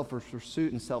in that selfish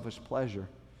pursuit and selfish pleasure.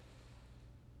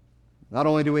 Not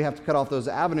only do we have to cut off those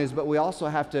avenues, but we also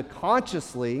have to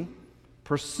consciously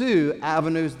pursue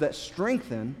avenues that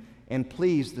strengthen and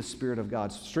please the Spirit of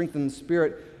God. Strengthen the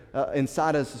Spirit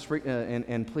inside us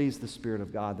and please the Spirit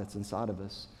of God that's inside of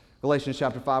us. Galatians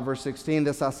chapter 5, verse 16,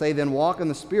 this I say, then walk in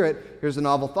the Spirit. Here's a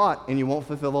novel thought, and you won't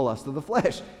fulfill the lust of the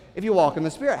flesh. If you walk in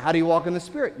the Spirit, how do you walk in the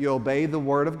Spirit? You obey the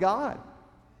Word of God.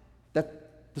 That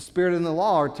the Spirit and the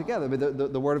law are together.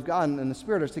 The Word of God and the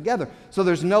Spirit are together. So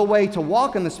there's no way to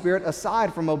walk in the Spirit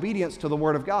aside from obedience to the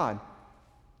Word of God.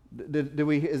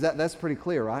 That's pretty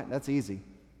clear, right? That's easy.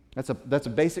 That's a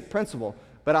basic principle.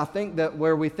 But I think that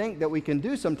where we think that we can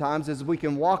do sometimes is we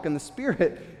can walk in the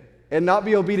Spirit and not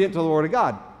be obedient to the Word of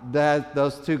God.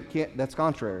 That's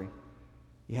contrary.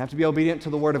 You have to be obedient to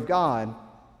the Word of God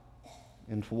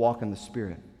and to walk in the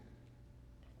Spirit.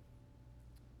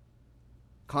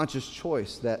 Conscious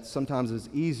choice that sometimes is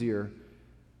easier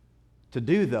to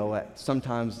do, though, at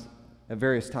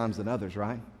various times than others,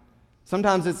 right?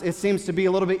 Sometimes it seems to be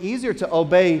a little bit easier to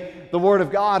obey the Word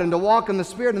of God and to walk in the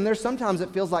Spirit, and there's sometimes it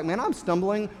feels like, man, I'm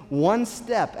stumbling one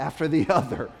step after the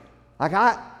other. Like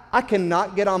I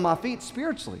cannot get on my feet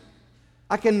spiritually.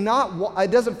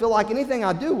 It doesn't feel like anything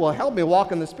I do will help me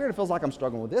walk in the Spirit. It feels like I'm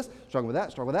struggling with this, struggling with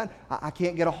that, struggling with that. I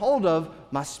can't get a hold of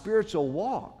my spiritual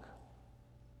walk.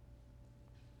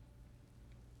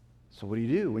 So what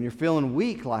do? When you're feeling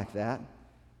weak like that,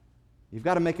 you've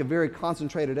got to make a very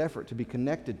concentrated effort to be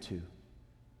connected to,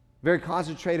 very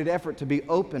concentrated effort to be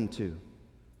open to,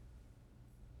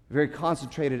 very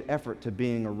concentrated effort to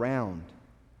being around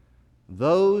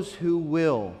those who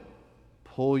will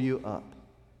pull you up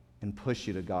and push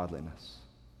you to godliness.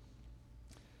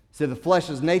 See, the flesh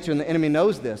is nature, and the enemy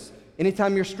knows this.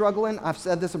 Anytime you're struggling, I've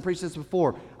said this and preached this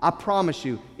before, I promise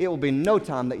you, it will be no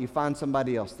time that you find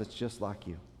somebody else that's just like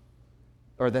you,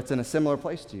 or that's in a similar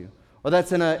place to you, or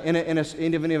that's in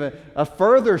a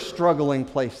further struggling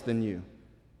place than you.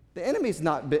 The enemy's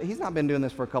he's not been doing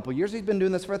this for a couple years. He's been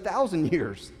doing this for 1,000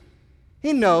 years.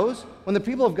 He knows when the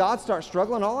people of God start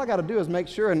struggling, all I got to do is make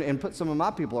sure and put some of my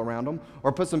people around them,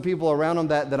 or put some people around them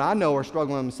that I know are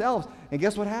struggling themselves. And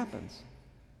guess what happens?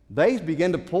 They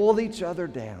begin to pull each other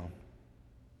down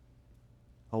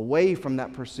away from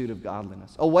that pursuit of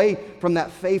godliness, away from that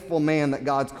faithful man that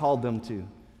God's called them to.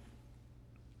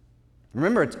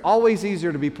 Remember, it's always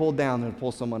easier to be pulled down than to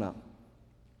pull someone up.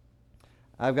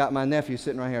 I've got my nephew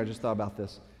sitting right here. I just thought about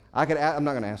this. I'm not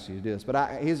going to ask you to do this,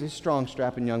 but he's a strong,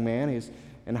 strapping young man. He's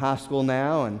in high school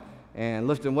now and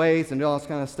lifting weights and doing all this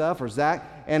kind of stuff. Or Zach,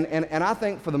 and I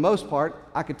think for the most part,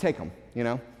 I could take him, you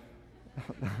know.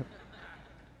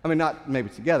 I mean, not maybe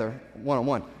together,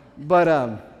 one-on-one, but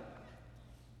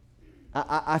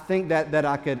I think that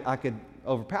I could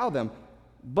overpower them.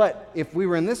 But if we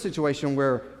were in this situation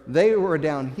where they were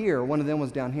down here, one of them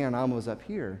was down here and I was up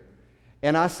here,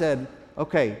 and I said,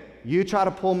 okay, you try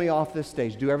to pull me off this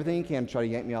stage. Do everything you can to try to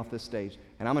yank me off this stage.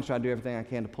 And I'm going to try to do everything I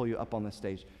can to pull you up on this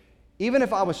stage. Even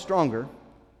if I was stronger,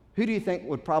 who do you think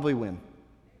would probably win?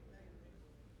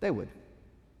 They would.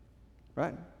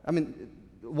 Right? I mean,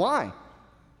 why?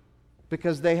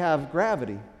 Because they have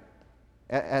gravity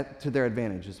to their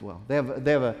advantage as well. They have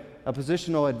a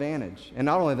positional advantage. And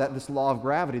not only that, this law of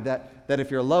gravity, that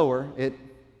if you're lower,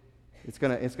 it's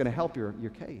going to help your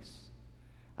case.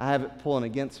 I have it pulling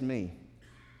against me.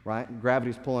 Right?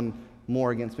 Gravity's pulling more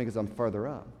against me because I'm further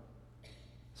up.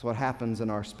 That's what happens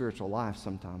in our spiritual life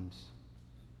sometimes.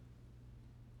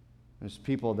 There's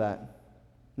people that,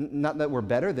 not that we're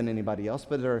better than anybody else,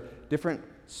 but they're a different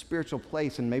spiritual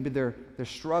place, and maybe they're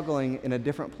struggling in a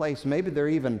different place. Maybe they're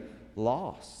even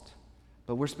lost.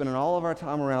 But we're spending all of our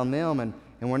time around them, and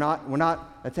we're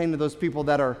not attaining to those people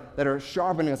that are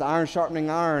sharpening us, iron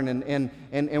sharpening iron, and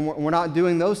we're not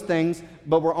doing those things,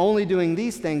 but we're only doing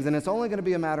these things, and it's only going to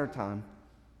be a matter of time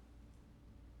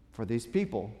for these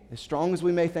people, as strong as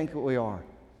we may think that we are,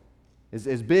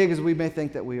 as big as we may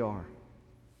think that we are,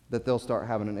 that they'll start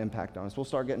having an impact on us. We'll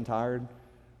start getting tired,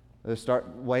 they'll start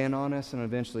weighing on us, and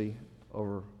eventually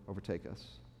overtake us.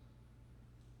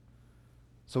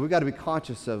 So we've got to be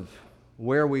conscious of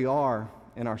where we are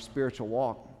in our spiritual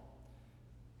walk,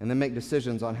 and then make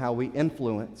decisions on how we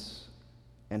influence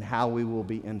and how we will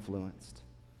be influenced.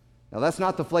 Now, that's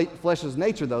not the flesh's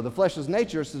nature, though. The flesh's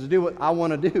nature is to do what I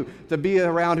want to do, to be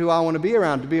around who I want to be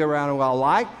around who I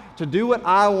like, to do what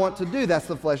I want to do. That's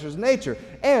the flesh's nature.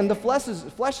 And the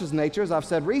flesh's nature, as I've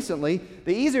said recently,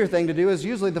 the easier thing to do is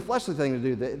usually the fleshly thing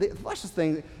to do.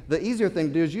 The easier thing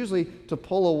to do is usually to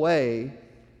pull away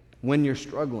when you're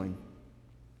struggling,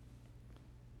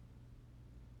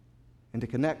 and to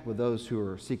connect with those who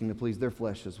are seeking to please their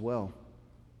flesh as well.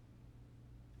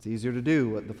 It's easier to do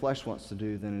what the flesh wants to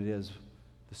do than it is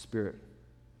the Spirit.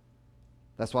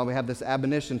 That's why we have this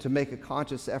admonition to make a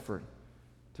conscious effort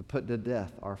to put to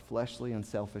death our fleshly and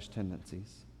selfish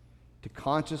tendencies, to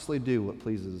consciously do what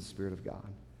pleases the Spirit of God.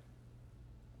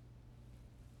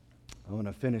 I'm going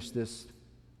to finish this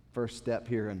first step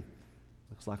here, and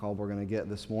looks like all we're going to get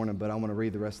this morning, but I want to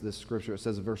read the rest of this scripture. It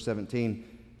says in verse 17,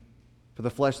 "For the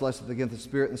flesh lusteth against the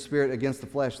Spirit, and the Spirit against the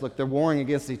flesh." Look, they're warring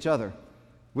against each other.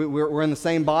 We're in the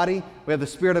same body. We have the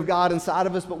Spirit of God inside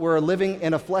of us, but we're living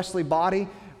in a fleshly body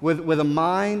with a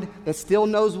mind that still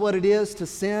knows what it is to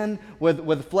sin,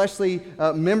 with fleshly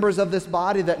members of this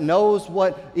body that knows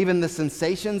what even the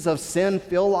sensations of sin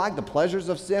feel like, the pleasures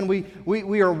of sin.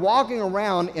 We are walking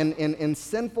around in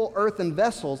sinful earthen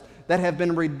vessels that have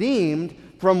been redeemed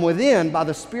from within by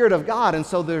the Spirit of God. And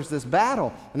so there's this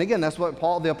battle. And again, that's what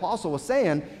Paul the Apostle was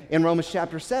saying in Romans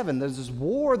chapter 7. There's this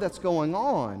war that's going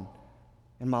on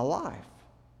in my life.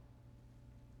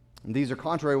 And these are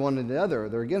contrary one to the other.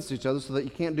 They're against each other so that you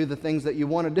can't do the things that you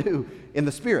want to do in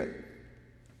the Spirit.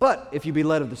 But if you be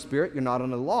led of the Spirit, you're not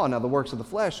under the law. Now the works of the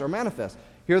flesh are manifest.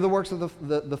 Here are the works of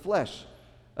the flesh: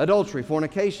 adultery,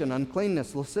 fornication,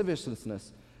 uncleanness,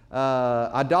 lasciviousness,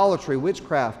 idolatry,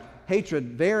 witchcraft,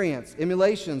 hatred, variance,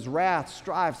 emulations, wrath,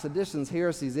 strife, seditions,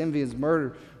 heresies, envies,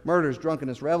 murders,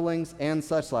 drunkenness, revelings, and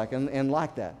such like, and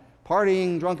like that.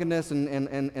 Partying, drunkenness,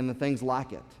 and the things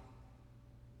like it.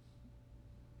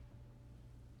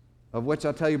 of which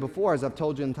I tell you before, as I've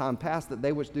told you in time past, that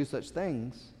they which do such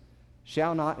things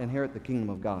shall not inherit the kingdom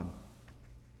of God.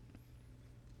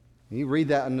 You read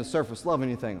that in the surface level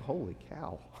and you think, holy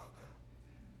cow.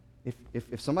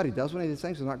 If somebody does one of these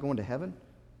things, they're not going to heaven?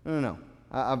 No.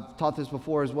 I've taught this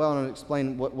before as well, and I'll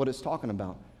explain what it's talking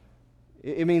about.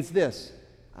 It means this.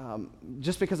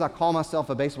 Just because I call myself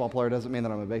a baseball player doesn't mean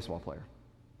that I'm a baseball player,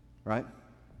 right?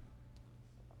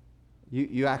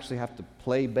 You actually have to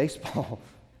play baseball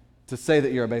to say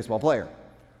that you're a baseball player.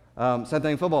 Same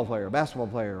thing, football player, basketball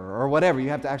player, or whatever. You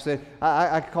have to actually,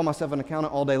 I could call myself an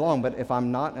accountant all day long, but if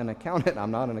I'm not an accountant,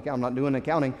 I'm not an accountant. I'm not doing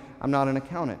accounting, I'm not an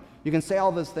accountant. You can say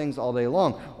all those things all day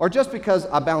long. Or just because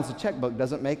I balance a checkbook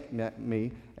doesn't make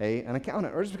me an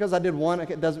accountant. Or just because I did one,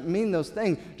 it doesn't mean those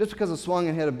things. Just because I swung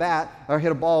and hit a bat, or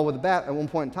hit a ball with a bat at one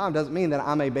point in time doesn't mean that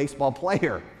I'm a baseball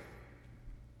player.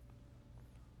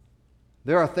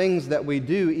 There are things that we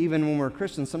do, even when we're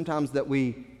Christians, sometimes that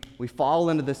we fall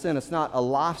into the sin. It's not a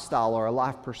lifestyle or a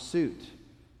life pursuit.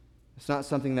 It's not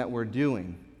something that we're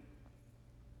doing.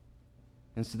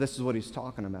 And so this is what he's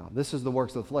talking about. This is the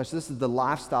works of the flesh. This is the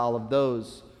lifestyle of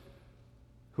those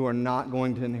who are not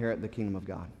going to inherit the kingdom of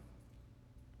God.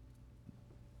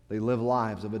 They live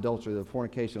lives of adultery, of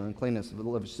fornication, uncleanness, of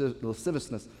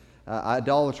lasciviousness,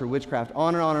 idolatry, witchcraft,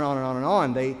 on and on and on and on and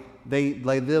on. They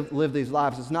live these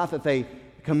lives. It's not that they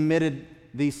committed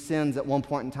these sins at one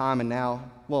point in time and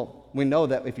now, well, we know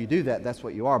that if you do that, that's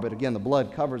what you are. But again, the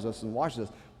blood covers us and washes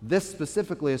us. This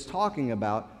specifically is talking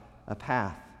about a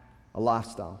path, a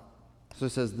lifestyle. So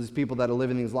it says these people that are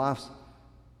living these lives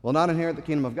will not inherit the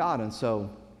kingdom of God. And so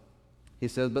he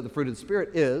says, but the fruit of the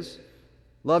Spirit is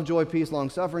love, joy, peace,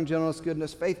 long-suffering, gentleness,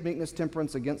 goodness, faith, meekness,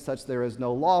 temperance. Against such there is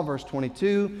no law. Verse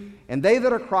 22, and they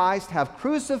that are Christ have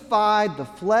crucified the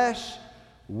flesh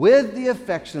with the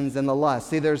affections and the lust.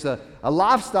 See, there's a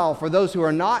lifestyle for those who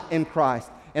are not in Christ.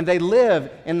 And they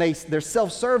live, and they're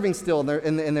self-serving still,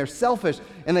 and they're selfish,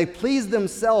 and they please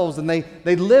themselves, and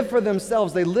they live for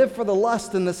themselves. They live for the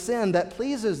lust and the sin that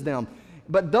pleases them.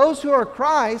 But those who are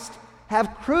Christ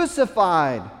have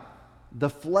crucified the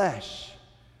flesh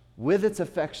with its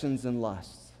affections and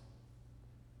lusts.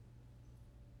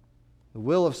 The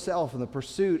will of self and the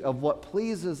pursuit of what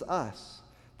pleases us,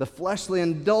 the fleshly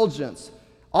indulgence,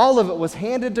 all of it was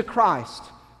handed to Christ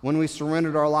when we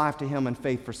surrendered our life to Him in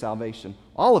faith for salvation.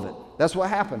 All of it. That's what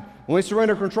happened. When we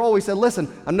surrendered control, we said,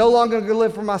 listen, I'm no longer going to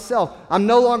live for myself. I'm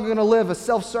no longer going to live a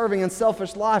self-serving and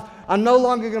selfish life. I'm no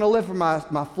longer going to live for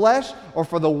my flesh or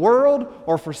for the world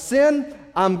or for sin.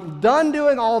 I'm done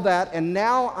doing all that, and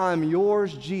now I'm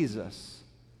yours, Jesus,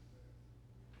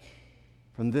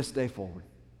 from this day forward.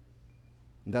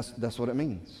 And that's what it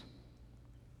means.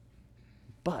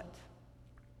 But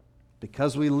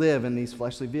because we live in these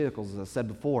fleshly vehicles, as I said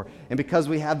before, and because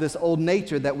we have this old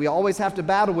nature that we always have to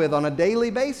battle with on a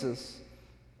daily basis,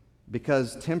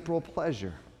 because temporal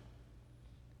pleasure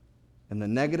and the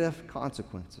negative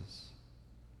consequences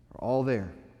are all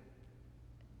there,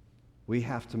 we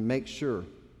have to make sure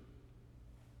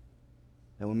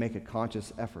that we make a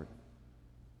conscious effort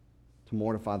to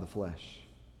mortify the flesh.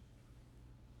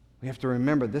 We have to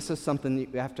remember this is something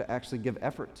that you have to actually give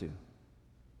effort to.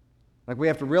 Like, we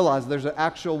have to realize there's an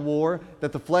actual war,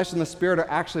 that the flesh and the spirit are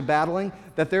actually battling,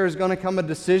 that there is going to come a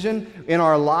decision in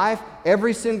our life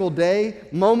every single day,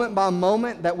 moment by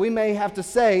moment, that we may have to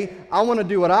say, I want to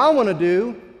do what I want to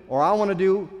do, or I want to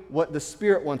do what the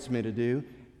Spirit wants me to do.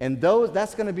 And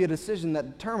that's going to be a decision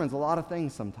that determines a lot of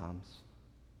things sometimes.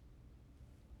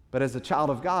 But as a child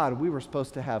of God, we were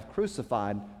supposed to have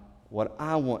crucified what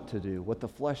I want to do, what the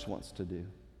flesh wants to do.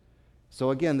 So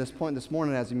again, this point this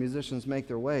morning, as the musicians make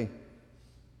their way,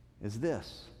 is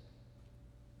this.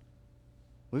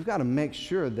 We've got to make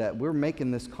sure that we're making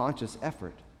this conscious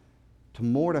effort to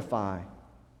mortify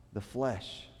the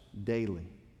flesh daily.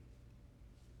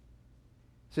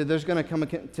 See, there's going to come a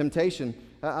temptation.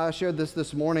 I shared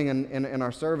this morning in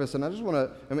our service, and I just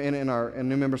want to, in our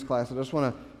new members class, I just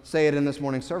want to say it in this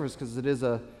morning service because it is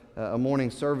a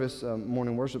morning service, a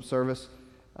morning worship service.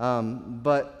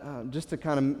 But just to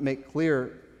kind of make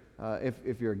clear,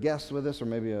 if you're a guest with us or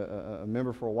maybe a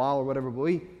member for a while or whatever, but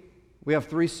we have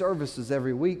 3 services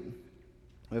every week.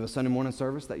 We have a Sunday morning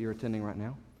service that you're attending right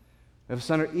now. We have a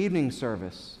Sunday evening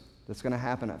service that's going to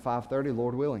happen at 5:30,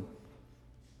 Lord willing.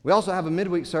 We also have a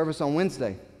midweek service on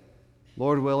Wednesday,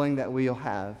 Lord willing, that we'll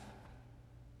have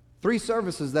 3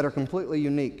 services that are completely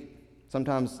unique,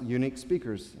 sometimes unique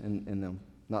speakers in them,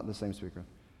 not the same speaker.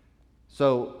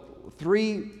 So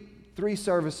 3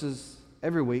 services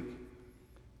every week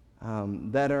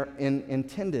that are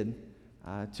intended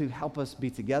to help us be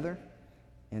together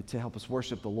and to help us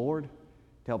worship the Lord,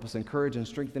 to help us encourage and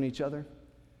strengthen each other,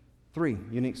 3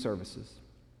 unique services.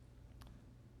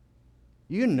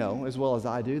 You know as well as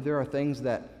I do, there are things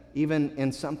that even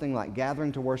in something like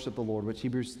gathering to worship the Lord, which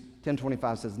Hebrews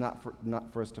 10:25 says not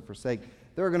for us to forsake,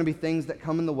 there are going to be things that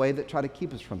come in the way that try to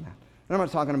keep us from that. And I'm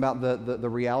not talking about the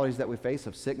realities that we face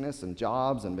of sickness and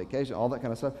jobs and vacation, all that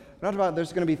kind of stuff. I'm not talking about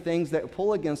there's going to be things that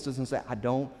pull against us and say, I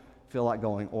don't feel like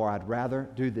going, or I'd rather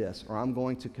do this, or I'm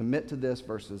going to commit to this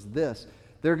versus this.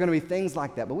 There are going to be things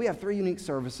like that. But we have 3 unique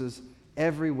services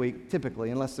every week,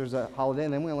 typically, unless there's a holiday,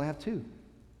 and then we only have 2,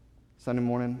 Sunday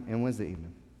morning and Wednesday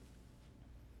evening.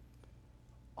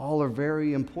 All are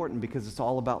very important because it's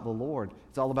all about the Lord.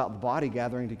 It's all about the body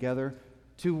gathering together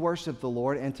to worship the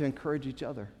Lord and to encourage each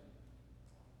other.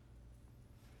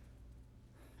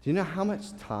 Do you know how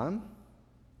much time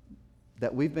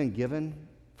that we've been given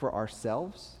for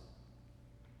ourselves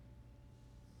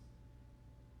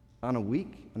on a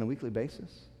weekly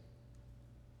basis?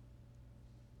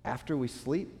 After we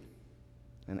sleep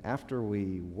and after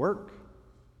we work,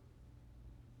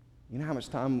 you know how much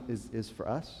time is for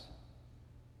us?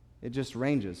 It just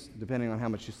ranges depending on how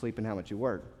much you sleep and how much you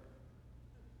work.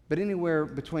 But anywhere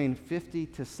between 50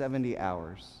 to 70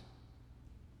 hours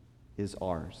is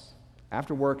ours.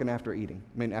 After work and after eating.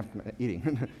 After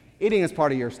eating. Eating is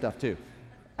part of your stuff too.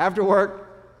 After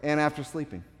work and after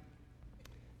sleeping.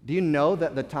 Do you know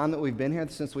that the time that we've been here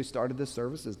since we started this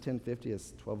service is 10:50,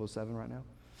 it's 12:07 right now?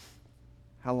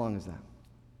 How long is that?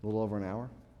 A little over an hour?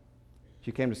 If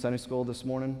you came to Sunday school this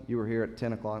morning, you were here at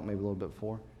 10 o'clock, maybe a little bit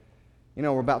before. You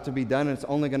know, we're about to be done, and it's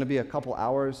only going to be a couple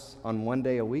hours on one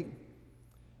day a week.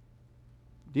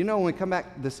 Do you know when we come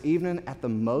back this evening, at the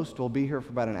most, we'll be here for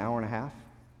about an hour and a half?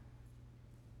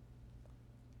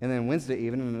 And then Wednesday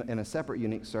evening, in a separate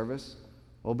unique service,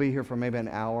 we'll be here for maybe an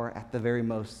hour, at the very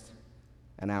most,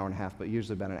 an hour and a half, but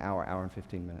usually about an hour and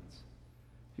 15 minutes.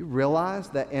 You realize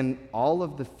that in all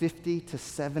of the 50 to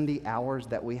 70 hours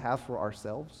that we have for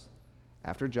ourselves,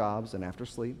 after jobs and after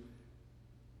sleep,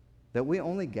 that we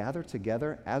only gather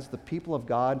together as the people of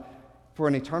God for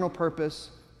an eternal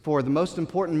purpose, for the most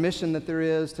important mission that there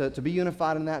is, to be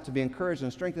unified in that, to be encouraged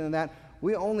and strengthened in that.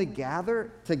 We only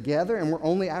gather together, and we're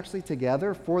only actually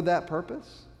together for that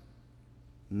purpose,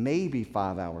 maybe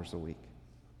 5 hours a week.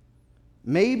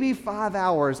 Maybe 5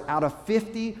 hours out of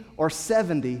 50 or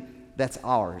 70 that's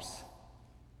ours.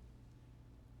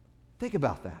 Think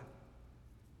about that.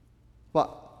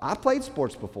 Well, I played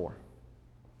sports before.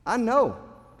 I know.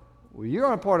 Well, you're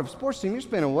on a part of a sports team, you're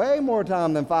spending way more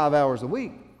time than 5 hours a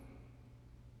week.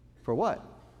 For what?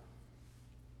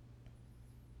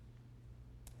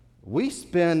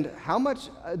 How much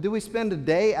do we spend a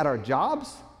day at our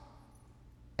jobs?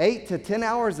 8 to 10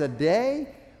 hours a day?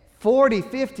 40,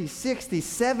 50, 60,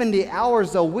 70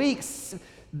 hours a week.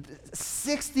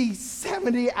 60,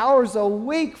 70 hours a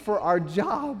week for our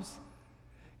jobs.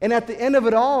 And at the end of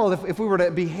it all, if we were to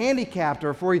be handicapped,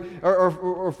 or if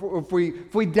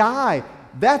we die,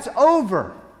 that's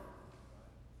over.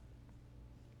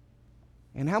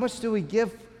 And how much do we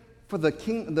give for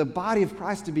the body of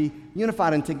Christ to be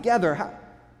unified and together?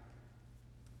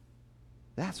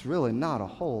 That's really not a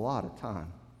whole lot of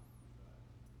time.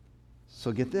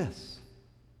 So get this.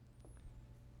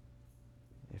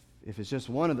 If it's just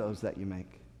one of those that you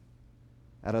make,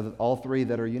 out of all 3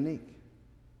 that are unique,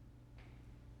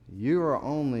 you are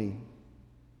only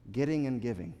getting and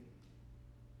giving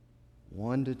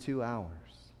 1 to 2 hours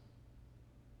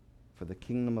for the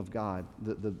kingdom of God,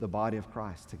 the body of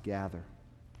Christ, to gather.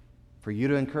 For you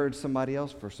to encourage somebody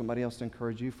else, for somebody else to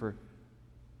encourage you, for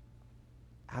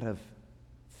out of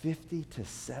 50 to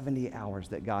 70 hours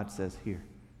that God says, here,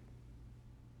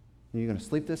 you're going to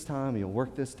sleep this time, you'll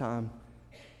work this time,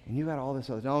 and you got all this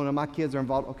other, no, my kids are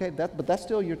involved. Okay, but that's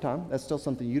still your time. That's still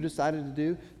something you decided to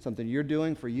do, something you're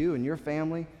doing for you and your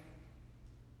family.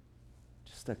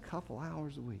 Just a couple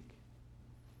hours a week.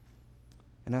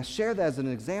 And I share that as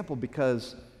an example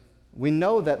because we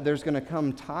know that there's going to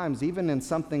come times, even in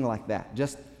something like that,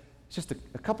 just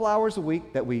a couple hours a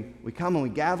week that we come and we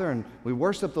gather and we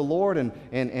worship the Lord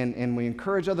and we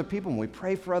encourage other people and we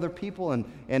pray for other people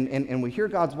and we hear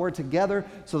God's word together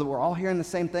so that we're all hearing the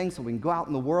same thing so we can go out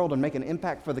in the world and make an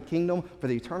impact for the kingdom, for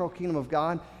the eternal kingdom of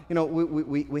God. You know,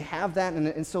 we have that,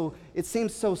 and so it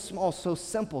seems so small, so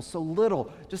simple, so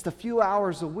little, just a few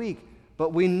hours a week,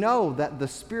 but we know that the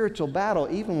spiritual battle,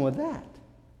 even with that,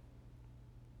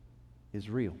 is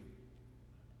real.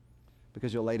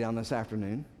 Because you'll lay down this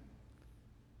afternoon,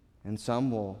 and some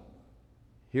will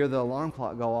hear the alarm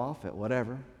clock go off at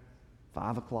whatever,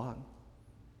 5 o'clock,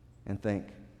 and think,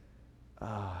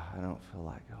 I don't feel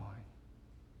like going.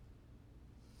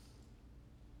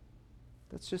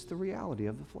 That's just the reality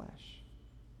of the flesh.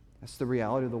 That's the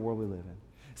reality of the world we live in.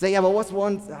 Say, yeah, but what's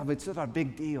one? I mean, it's such a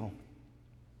big deal.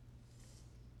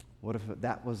 What if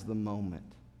that was the moment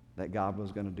that God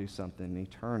was going to do something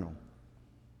eternal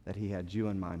that he had you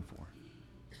in mind for?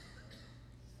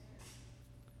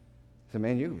 So,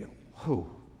 man, you go, whoa,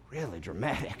 really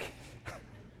dramatic.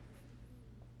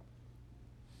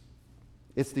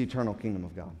 It's the eternal kingdom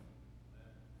of God.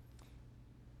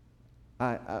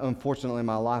 Unfortunately, in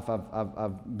my life,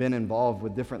 I've been involved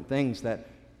with different things that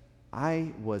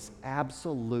I was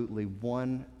absolutely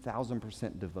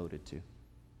 1,000% devoted to.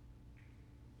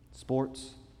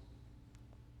 Sports.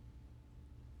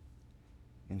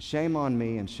 And shame on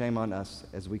me and shame on us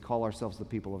as we call ourselves the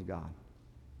people of God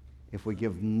if we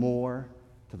give more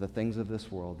to the things of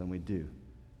this world than we do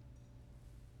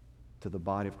to the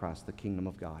body of Christ, the kingdom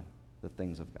of God, the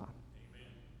things of God. Amen.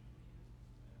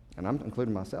 And I'm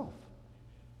including myself.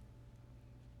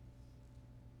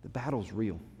 The battle's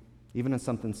real, even in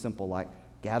something simple like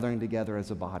gathering together as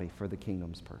a body for the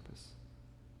kingdom's purpose.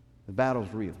 The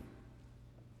battle's real.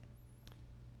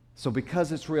 So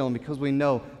because it's real and because we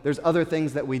know there's other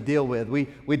things that we deal with,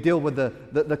 we deal with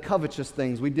the covetous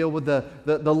things, we deal with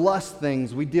the lust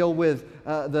things, we deal with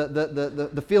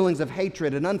the feelings of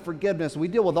hatred and unforgiveness, we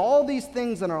deal with all these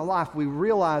things in our life, we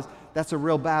realize that's a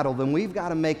real battle, then we've got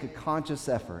to make a conscious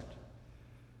effort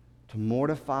to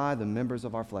mortify the members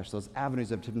of our flesh, those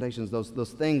avenues of temptations,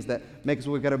 those things that make us,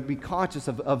 we've got to be conscious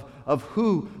of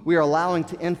who we are allowing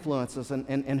to influence us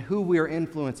and who we are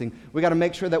influencing. We've got to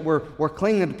make sure that we're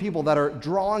clinging to people that are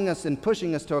drawing us and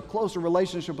pushing us to a closer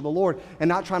relationship with the Lord and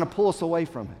not trying to pull us away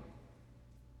from it.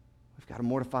 We've got to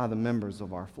mortify the members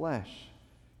of our flesh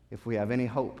if we have any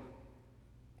hope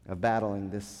of battling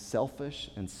this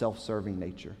selfish and self-serving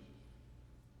nature.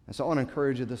 And so I want to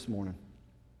encourage you this morning.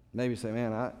 Maybe say,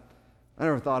 man, I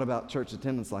never thought about church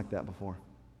attendance like that before.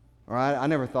 Or I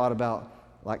never thought about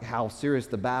like how serious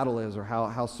the battle is, or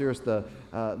how serious the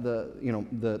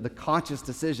conscious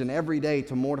decision every day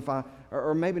to mortify,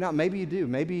 or maybe not. Maybe you do.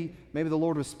 Maybe the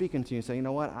Lord was speaking to you and say, you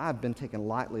know what? I've been taking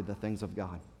lightly the things of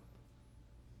God.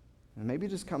 And maybe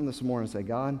just come this morning and say,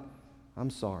 God, I'm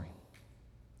sorry.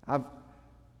 I've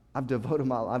devoted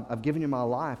I've given you my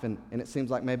life, and it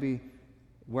seems like maybe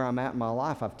where I'm at in my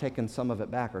life, I've taken some of it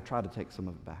back or tried to take some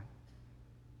of it back.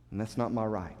 And that's not my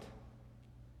right.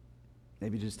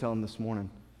 Maybe just tell him this morning,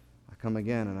 I come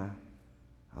again and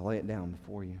I lay it down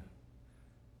before you.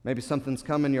 Maybe something's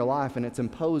come in your life and it's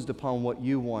imposed upon what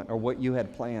you want or what you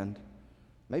had planned.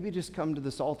 Maybe just come to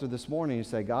this altar this morning and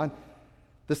say, God,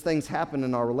 this thing's happened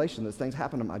in our relation. This thing's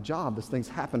happened in my job. This thing's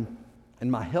happened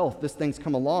in my health. This thing's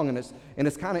come along and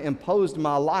it's kind of imposed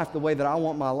my life the way that I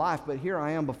want my life. But here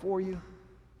I am before you.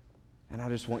 And I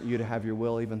just want you to have your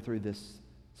will even through this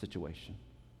situation.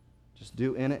 Just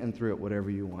do in it and through it whatever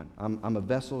you want. I'm a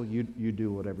vessel. You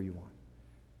do whatever you want.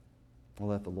 We'll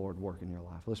let the Lord work in your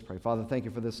life. Let's pray. Father, thank you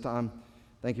for this time.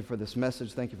 Thank you for this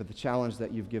message. Thank you for the challenge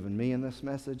that you've given me in this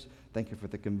message. Thank you for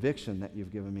the conviction that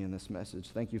you've given me in this message.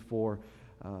 Thank you for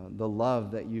the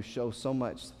love that you show so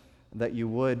much, that you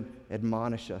would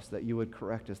admonish us, that you would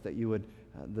correct us, that you would,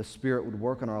 the Spirit would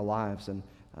work in our lives. And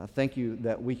thank you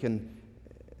that we can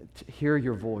hear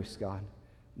your voice, God,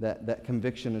 that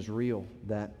conviction is real,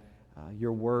 that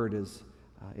your word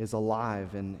is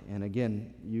alive, and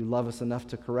again, you love us enough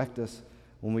to correct us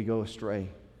when we go astray.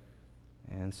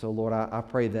 And so, Lord, I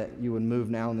pray that you would move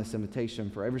now in this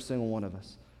invitation for every single one of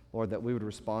us, Lord, that we would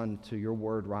respond to your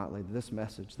word rightly, to this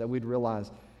message, that we'd realize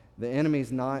the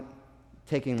enemy's not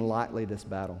taking lightly this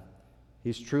battle.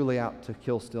 He's truly out to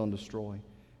kill, steal, and destroy.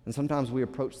 And sometimes we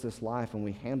approach this life and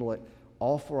we handle it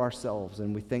all for ourselves,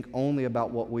 and we think only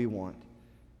about what we want.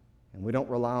 And we don't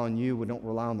rely on you, we don't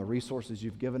rely on the resources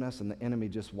you've given us, and the enemy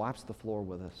just wipes the floor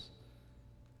with us.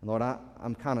 And Lord,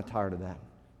 I'm kind of tired of that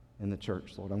in the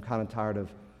church, Lord. I'm kind of tired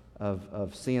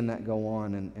of seeing that go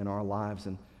on in our lives.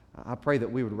 And I pray that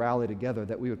we would rally together,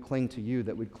 that we would cling to you,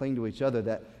 that we'd cling to each other,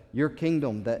 that your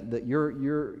kingdom, that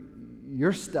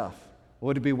your stuff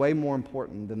would be way more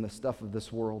important than the stuff of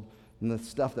this world, than the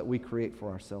stuff that we create for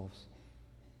ourselves.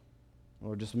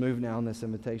 Lord, just move now in this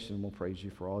invitation, and we'll praise you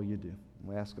for all you do.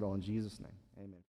 We ask it all in Jesus' name. Amen.